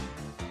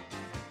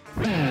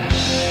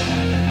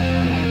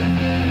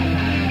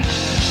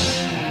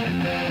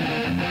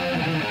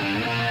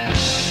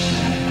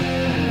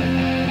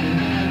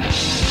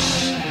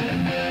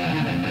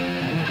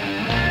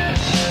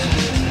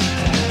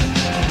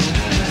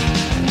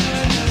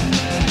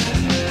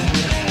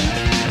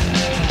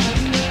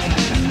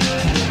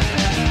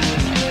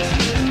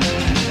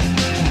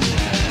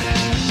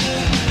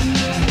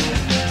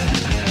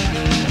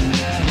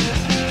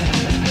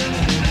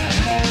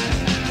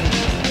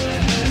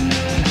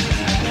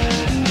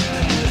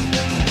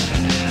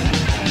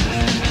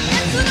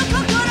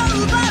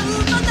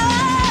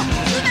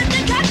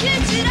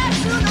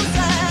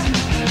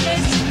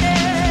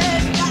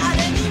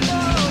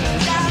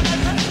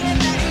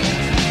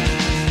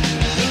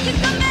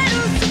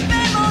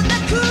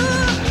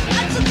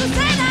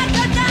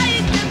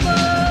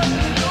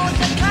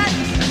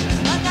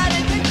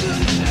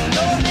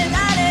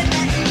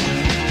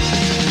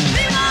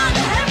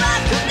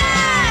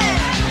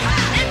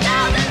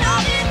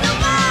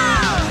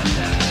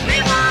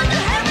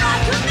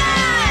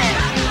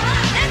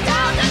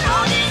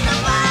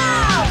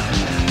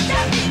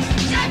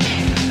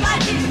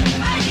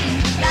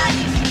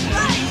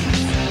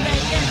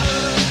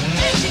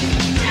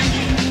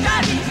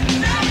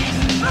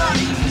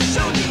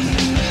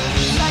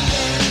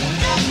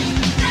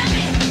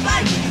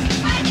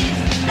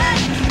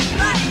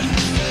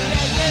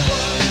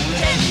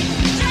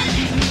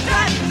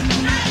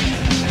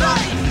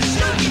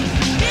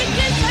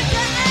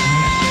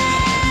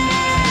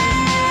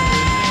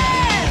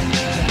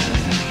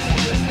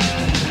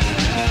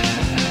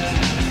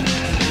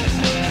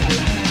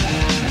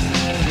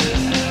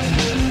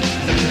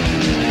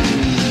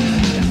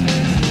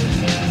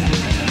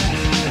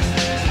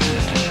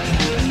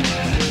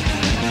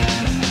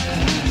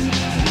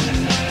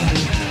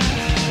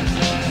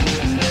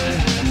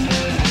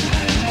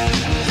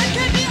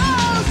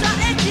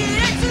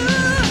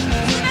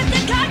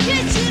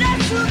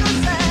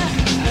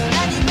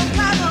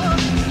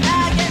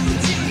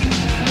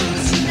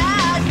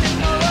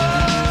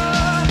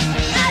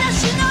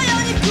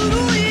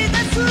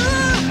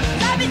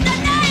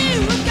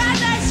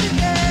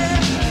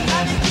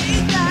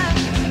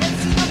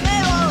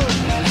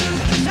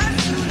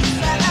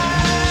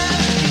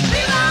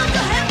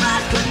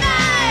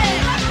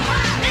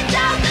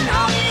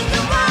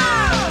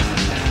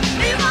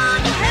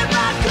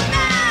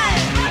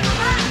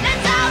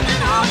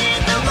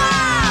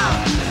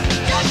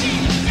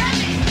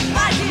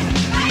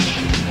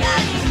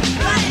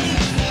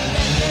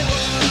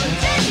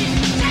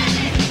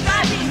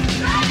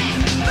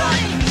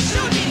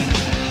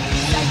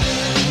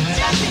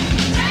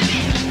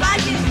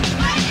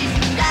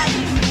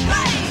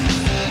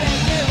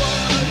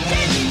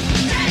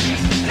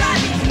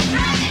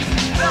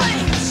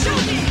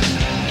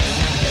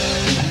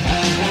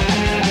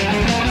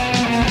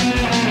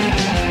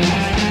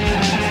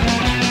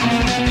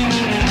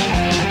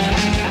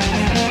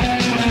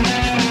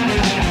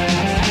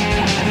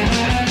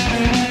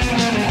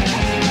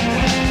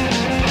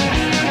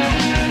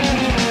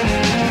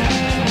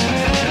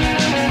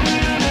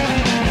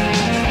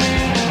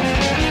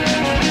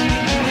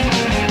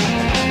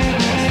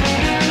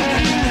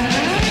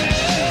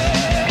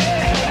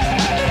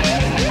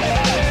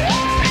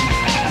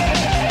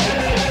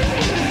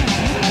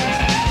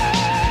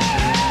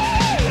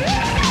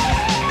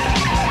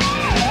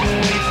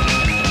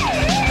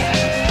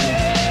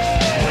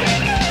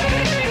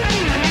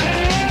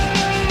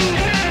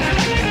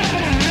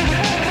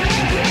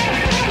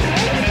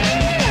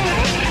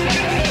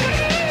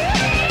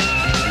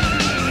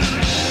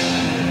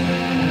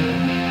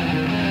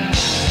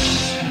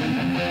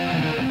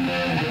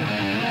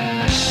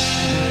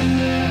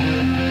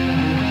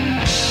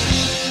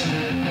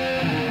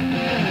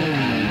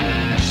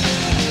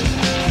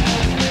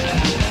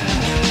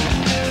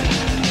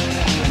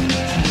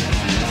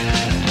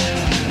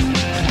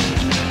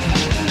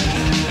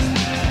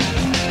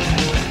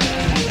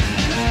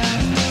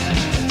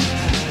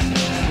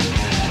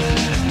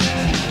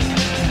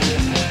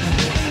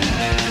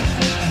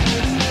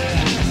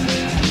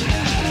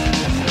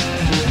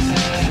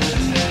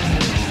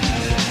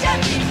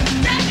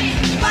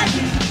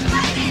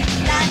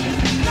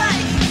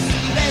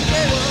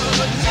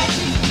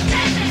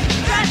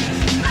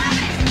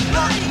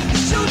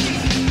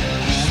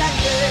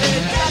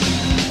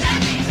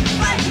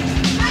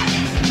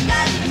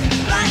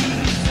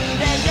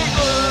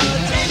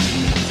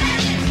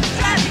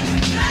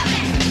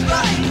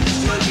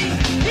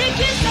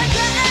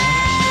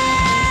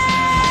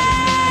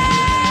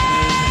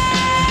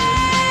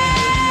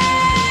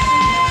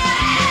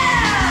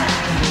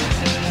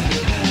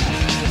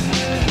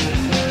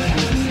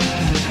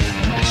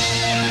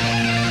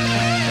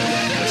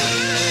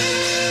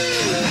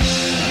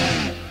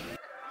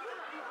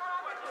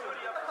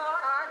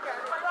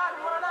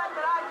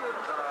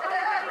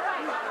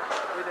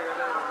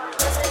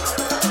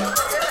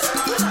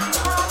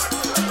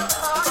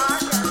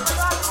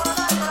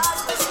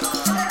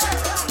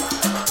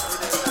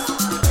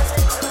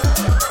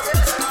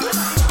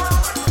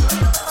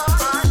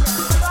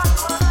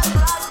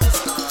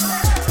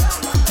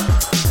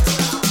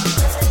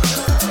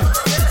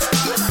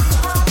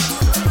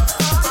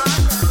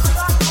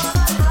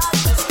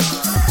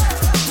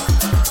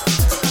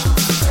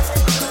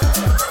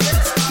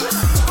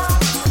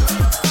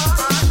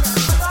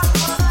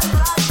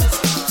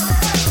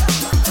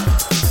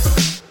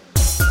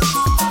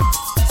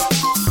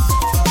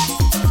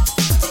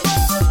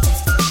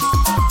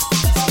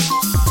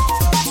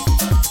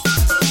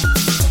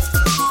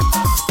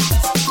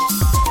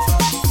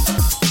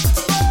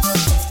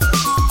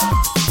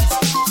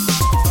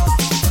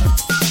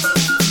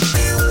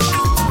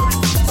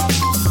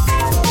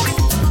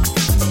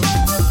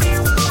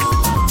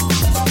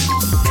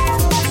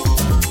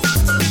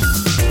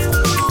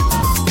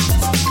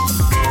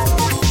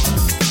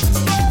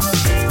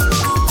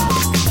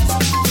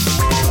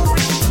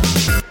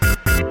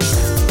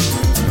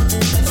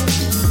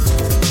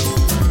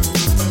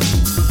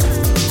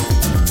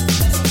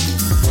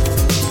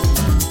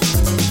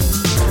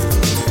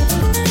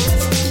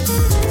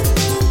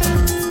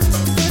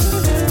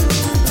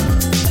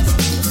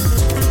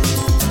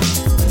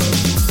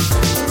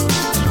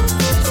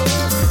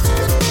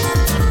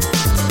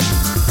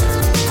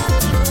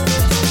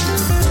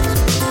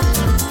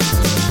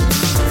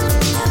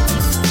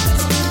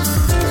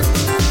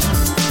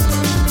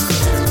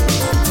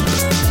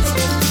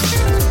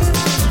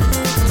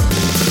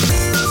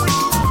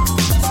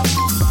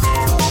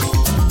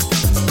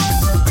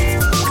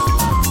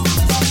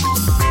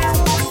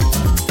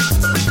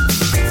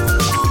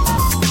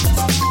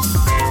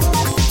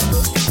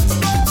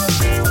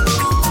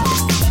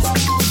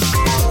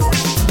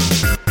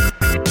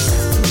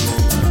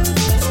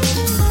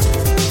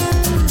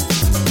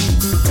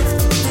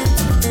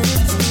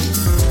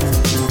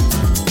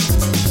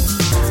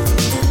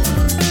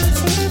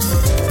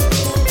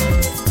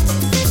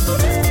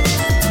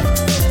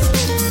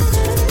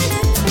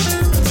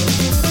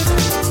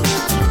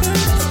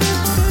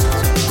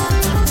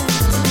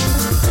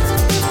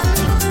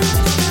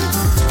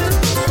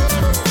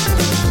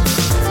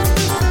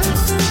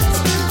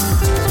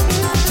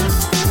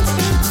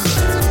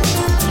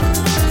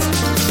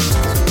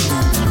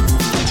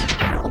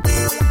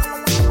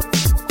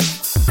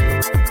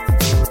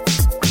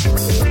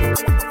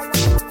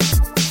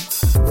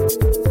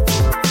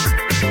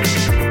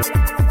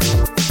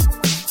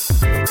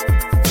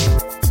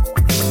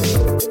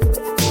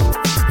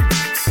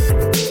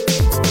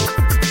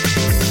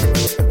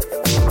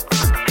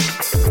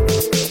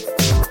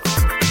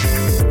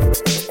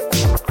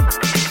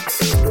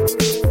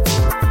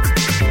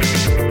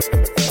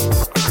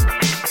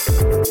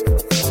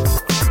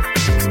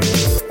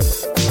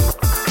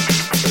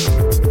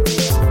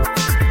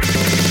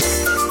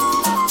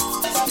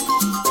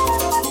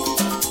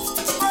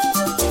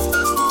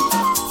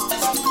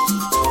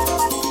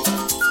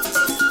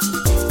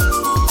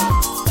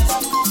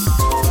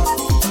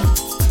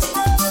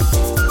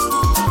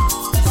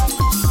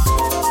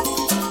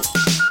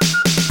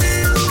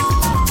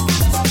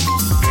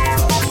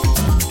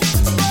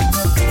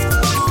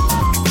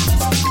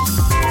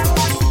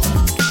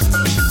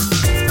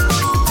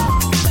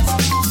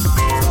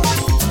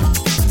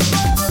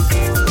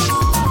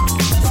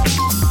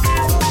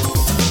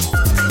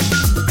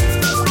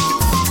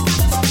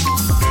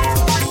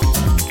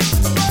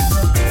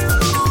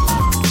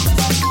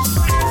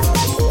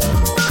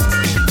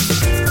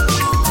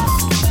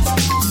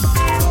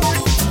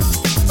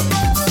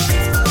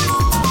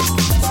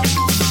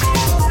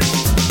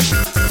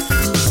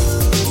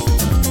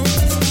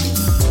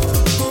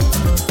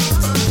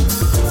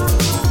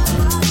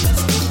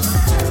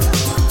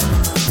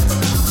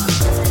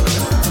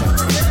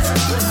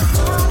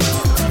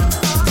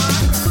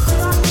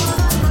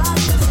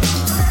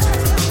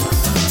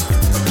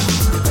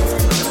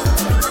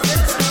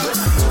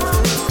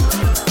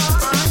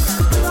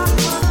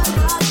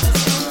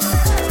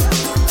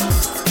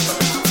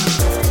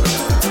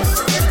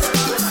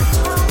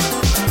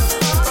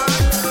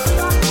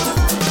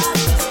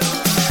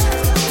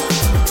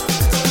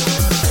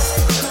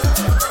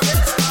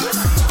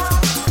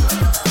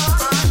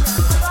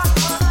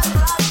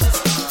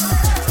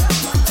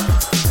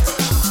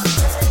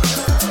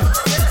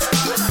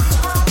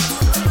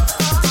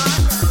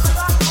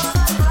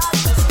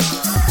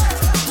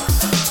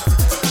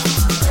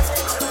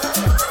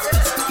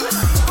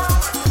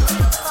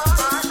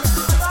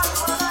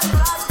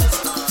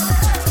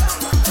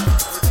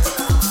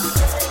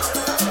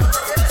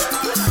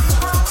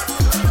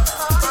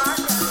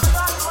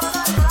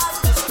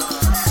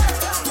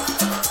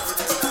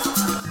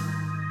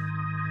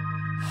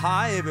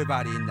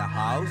 everybody in the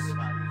house.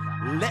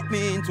 Let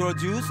me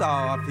introduce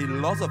our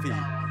philosophy.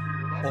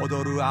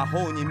 踊るア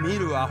ホに見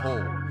るアホ。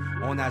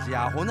同じ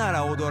アホな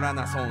ら踊ら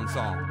なソン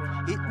ソ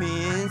ン。It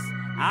means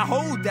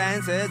aho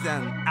dancers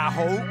and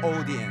aho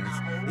audience.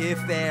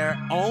 If they're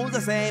all the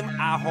same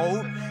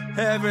aho,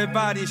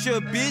 everybody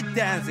should be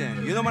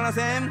dancing. You know what I'm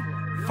saying?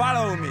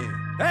 Follow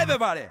me.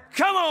 Everybody,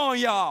 come on,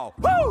 y'all!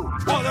 Woo!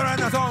 踊ら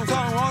なソンソン、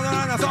踊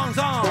らなソン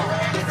ソン。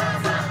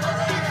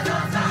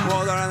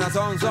踊らな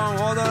ソンソン、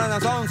踊ら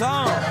なソンソン。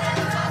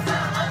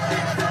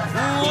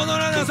踊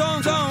らなソ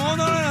ンソン、踊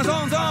らな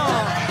ソンソン。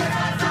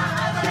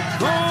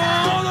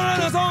踊ら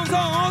なソンソン、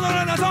踊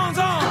らなソン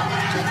ソン。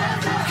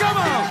Come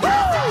on!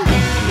 Woo!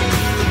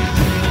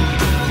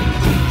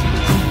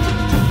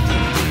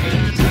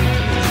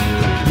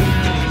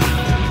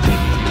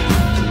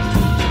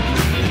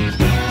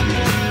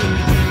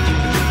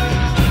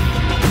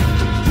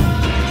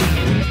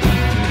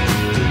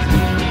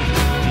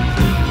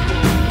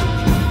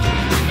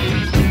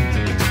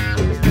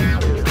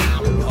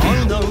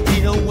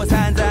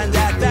 散々だっ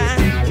た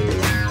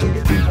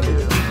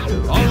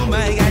お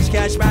前がし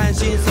かし満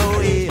身創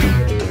痍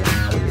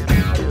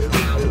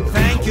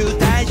Thank you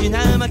大事な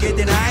負け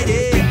てない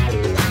で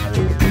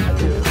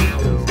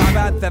変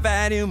わった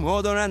バリューム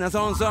踊らな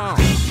ソンソン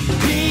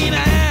今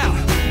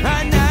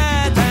あ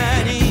な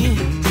たに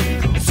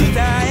伝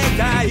え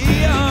たい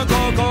よこ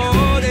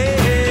こで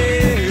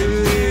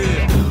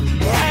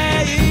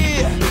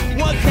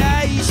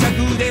若い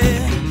尺で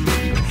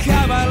変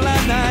わら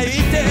ないっ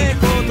て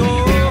こ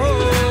と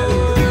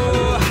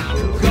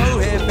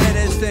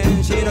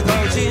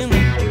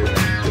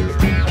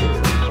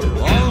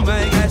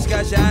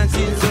安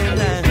心する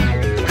な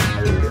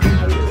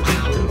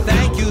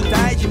Thank you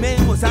大地面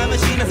を冷ま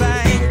しな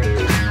さい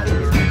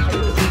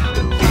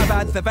変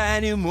わった場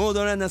に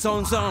戻らな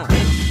ソンソン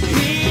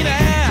今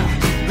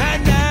あ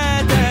な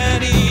た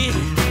に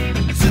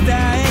伝え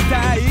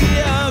たいよ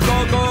こ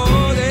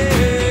こで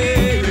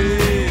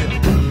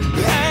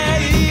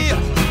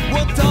元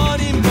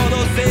に戻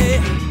せ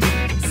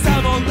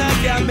さもな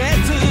きゃ滅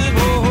亡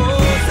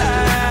さ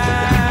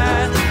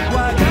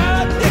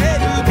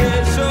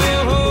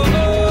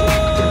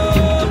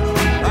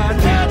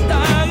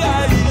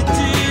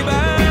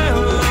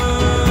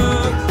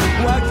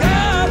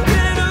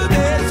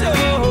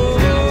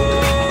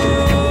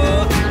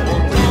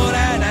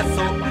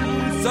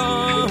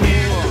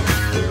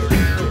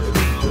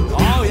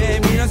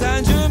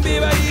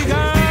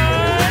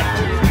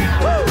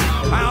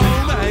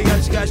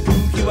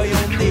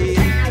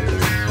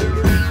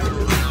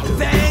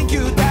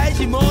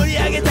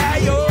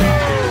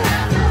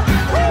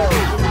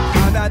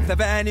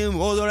場に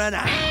戻らな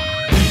い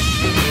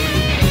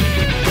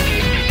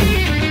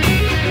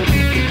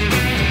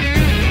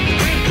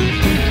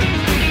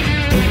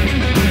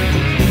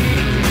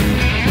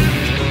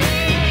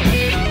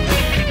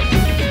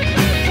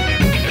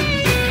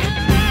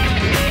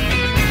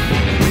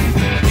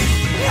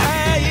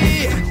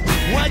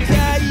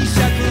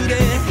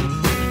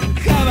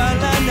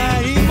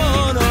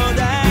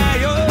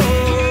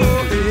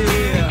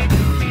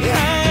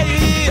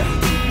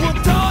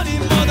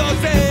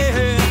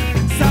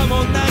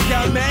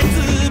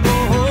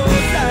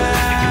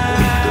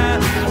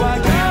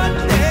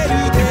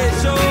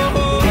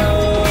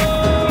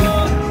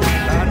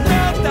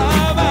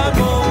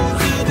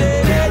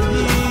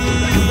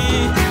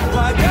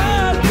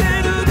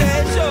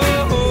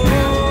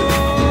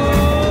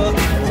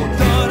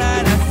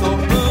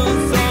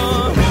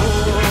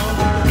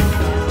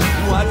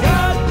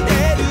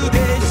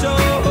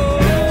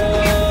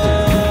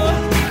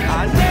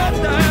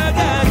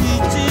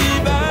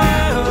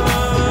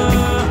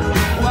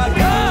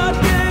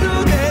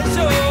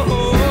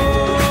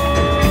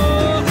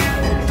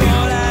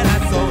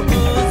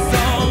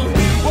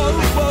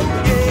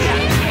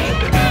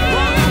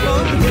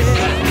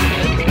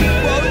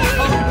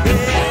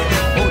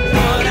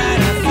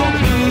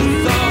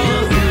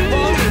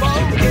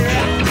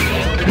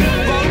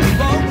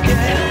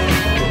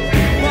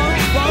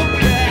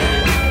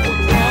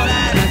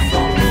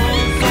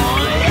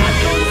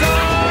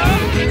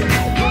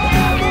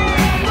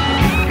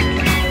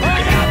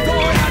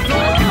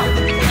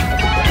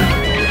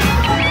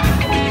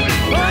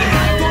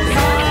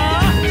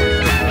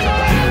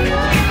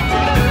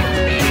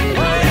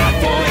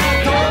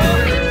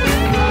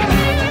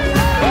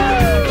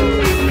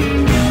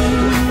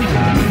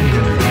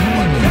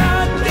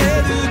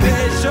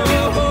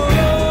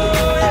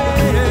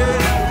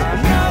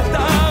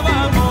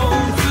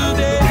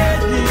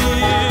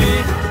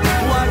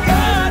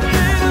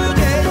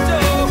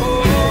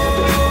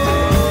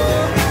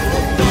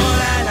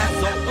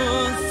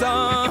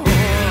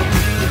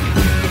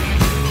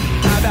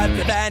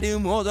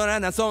踊ら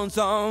なソン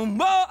ソン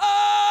Oh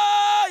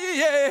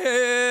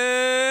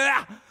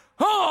yeah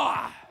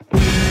oh! 「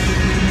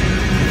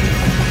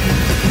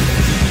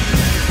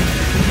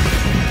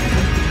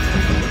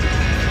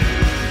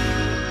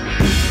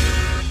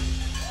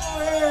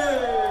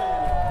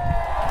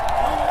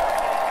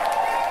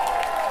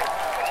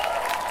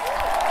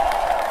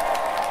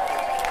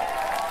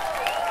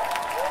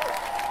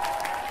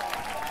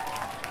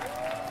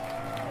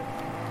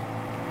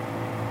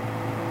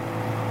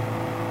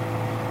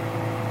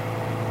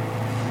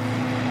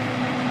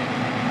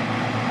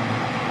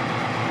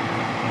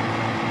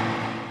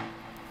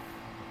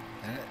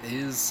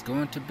that's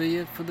going to be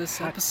it for this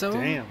episode.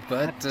 damn,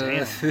 but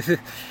damn.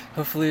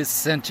 hopefully it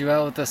sent you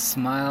out with a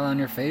smile on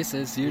your face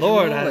as usual.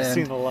 Lord, I have and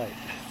seen the light.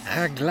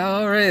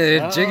 Glory,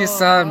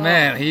 Jiggy-san,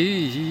 man,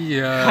 he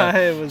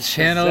was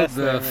channeled possessed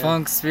the there, man.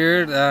 funk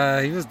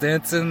spirit. He was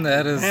dancing.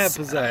 That is, Man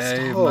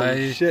possessed.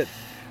 Holy shit.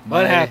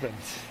 What happened?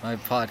 My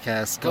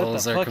podcast What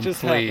goals the are fuck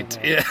just complete.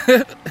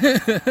 happened,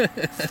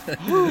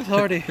 Ooh,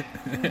 Lordy,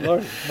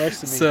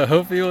 mercy me. So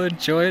hope you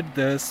enjoyed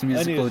this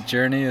musical need to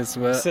journey as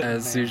well sit in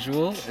as there.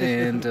 usual,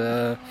 and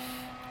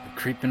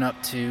creeping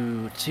up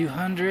to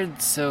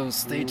 200. So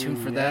stay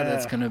tuned for that.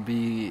 That's yeah. gonna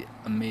be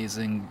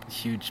amazing,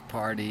 huge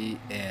party,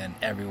 and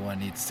everyone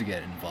needs to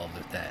get involved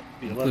with that,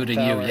 The 11th including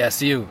you. hour.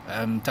 Yes, you.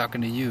 I'm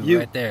talking to you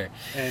right there.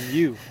 And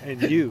you.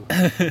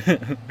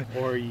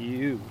 Or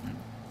you.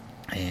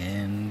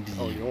 And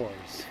Oh, you.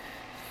 yours.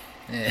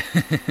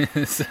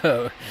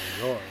 So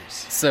Yours.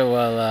 So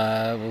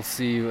we'll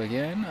see you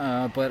again.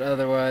 But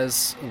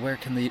otherwise, where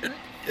can the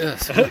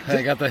yes,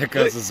 I got the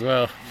hiccups as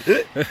well.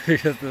 I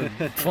got the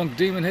funk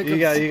demon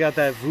hiccups. You got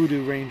that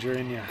voodoo ranger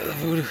in you.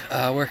 Voodoo.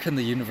 Where can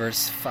the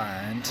universe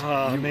find?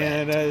 Oh you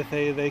man,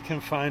 they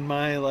can find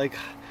my like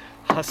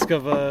husk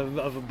of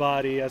a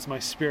body as my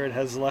spirit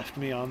has left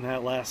me on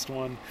that last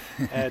one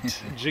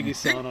at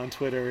Jiggy-san on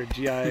Twitter,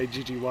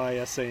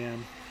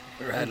 Giggyysan.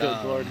 Right Good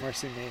on. Lord,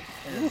 mercy me.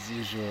 As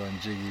usual, and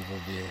Jiggy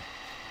will be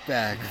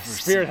back. For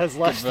Spirit some has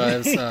left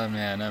good me. vibes. Oh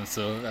man, I'm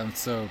so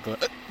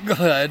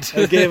glad.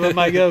 I gave him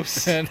my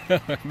ghost. And,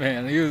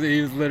 man,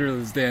 he was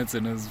literally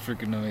dancing. It was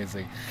freaking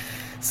amazing.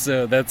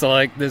 So that's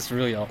all. This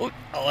really all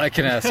I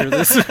can ask for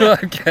this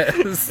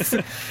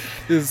podcast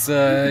is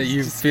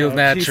you Just feel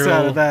gotta piece natural.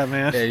 out of that,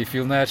 man. Yeah, you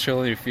feel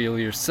natural. You feel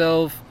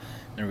yourself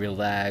and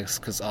relax.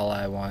 Because all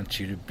I want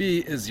you to be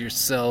is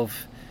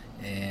yourself,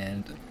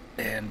 and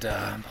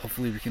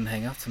hopefully we can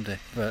hang out someday.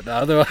 But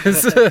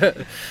otherwise,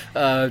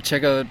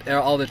 check out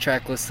all the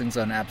track listings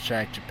on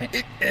Abstract Japan.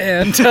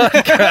 And I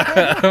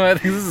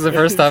think this is the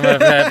first time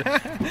I've had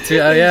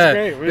Great. I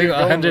think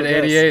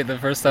 188. The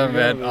first time I've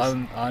had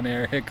We're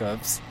on-air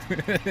hiccups.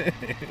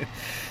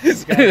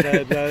 It's got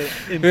that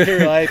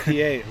Imperial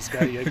IPA. It's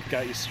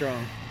got you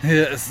strong.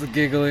 Yes, the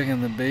giggling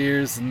and the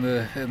beers and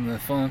the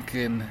funk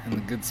and the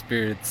good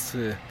spirits.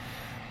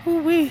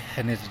 Woo-wee.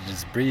 I need to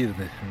just breathe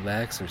and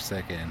relax for a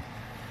second.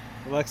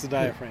 Relax the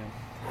diaphragm.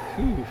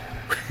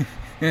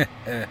 You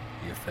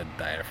said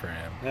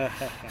diaphragm.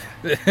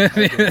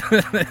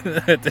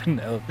 I didn't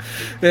know.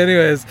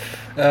 Anyways,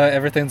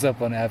 everything's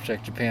up on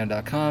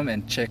abstractjapan.com,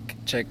 and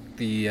check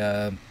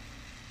the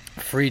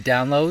free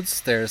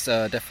downloads. There's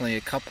definitely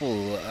a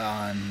couple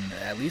on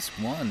at least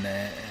one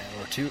or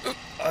two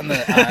on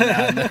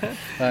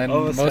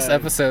most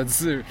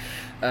episodes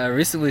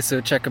recently,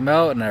 so check them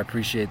out, and I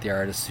appreciate the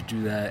artists who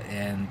do that,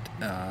 and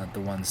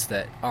the ones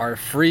that are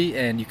free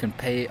and you can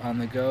pay on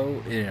the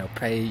go,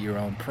 pay your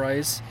own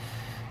price.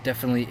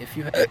 Definitely,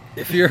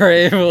 if you're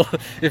able,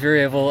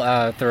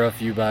 throw a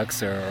few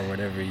bucks or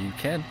whatever you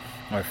can,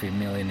 or if you're a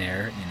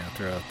millionaire,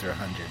 throw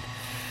 100.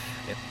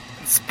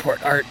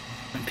 Support art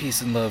and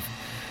peace and love.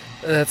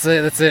 That's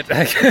it.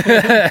 I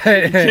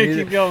can't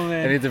keep going,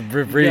 man. I need to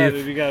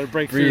breathe. You gotta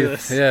break through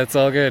this. Yeah, it's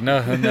all good. No,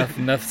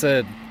 enough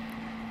said.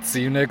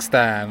 See you next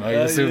time.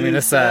 Oyasumi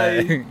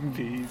nasai.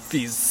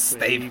 Peace.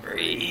 Stay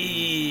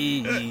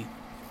free.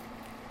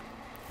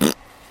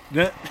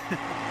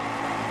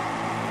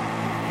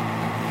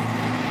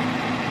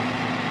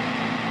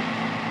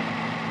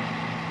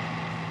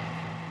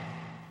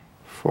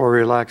 For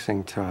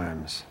relaxing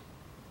times,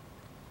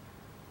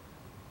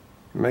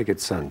 make it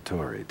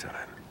Suntory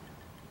time.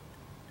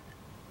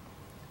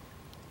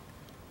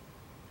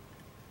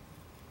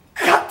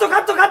 Cut!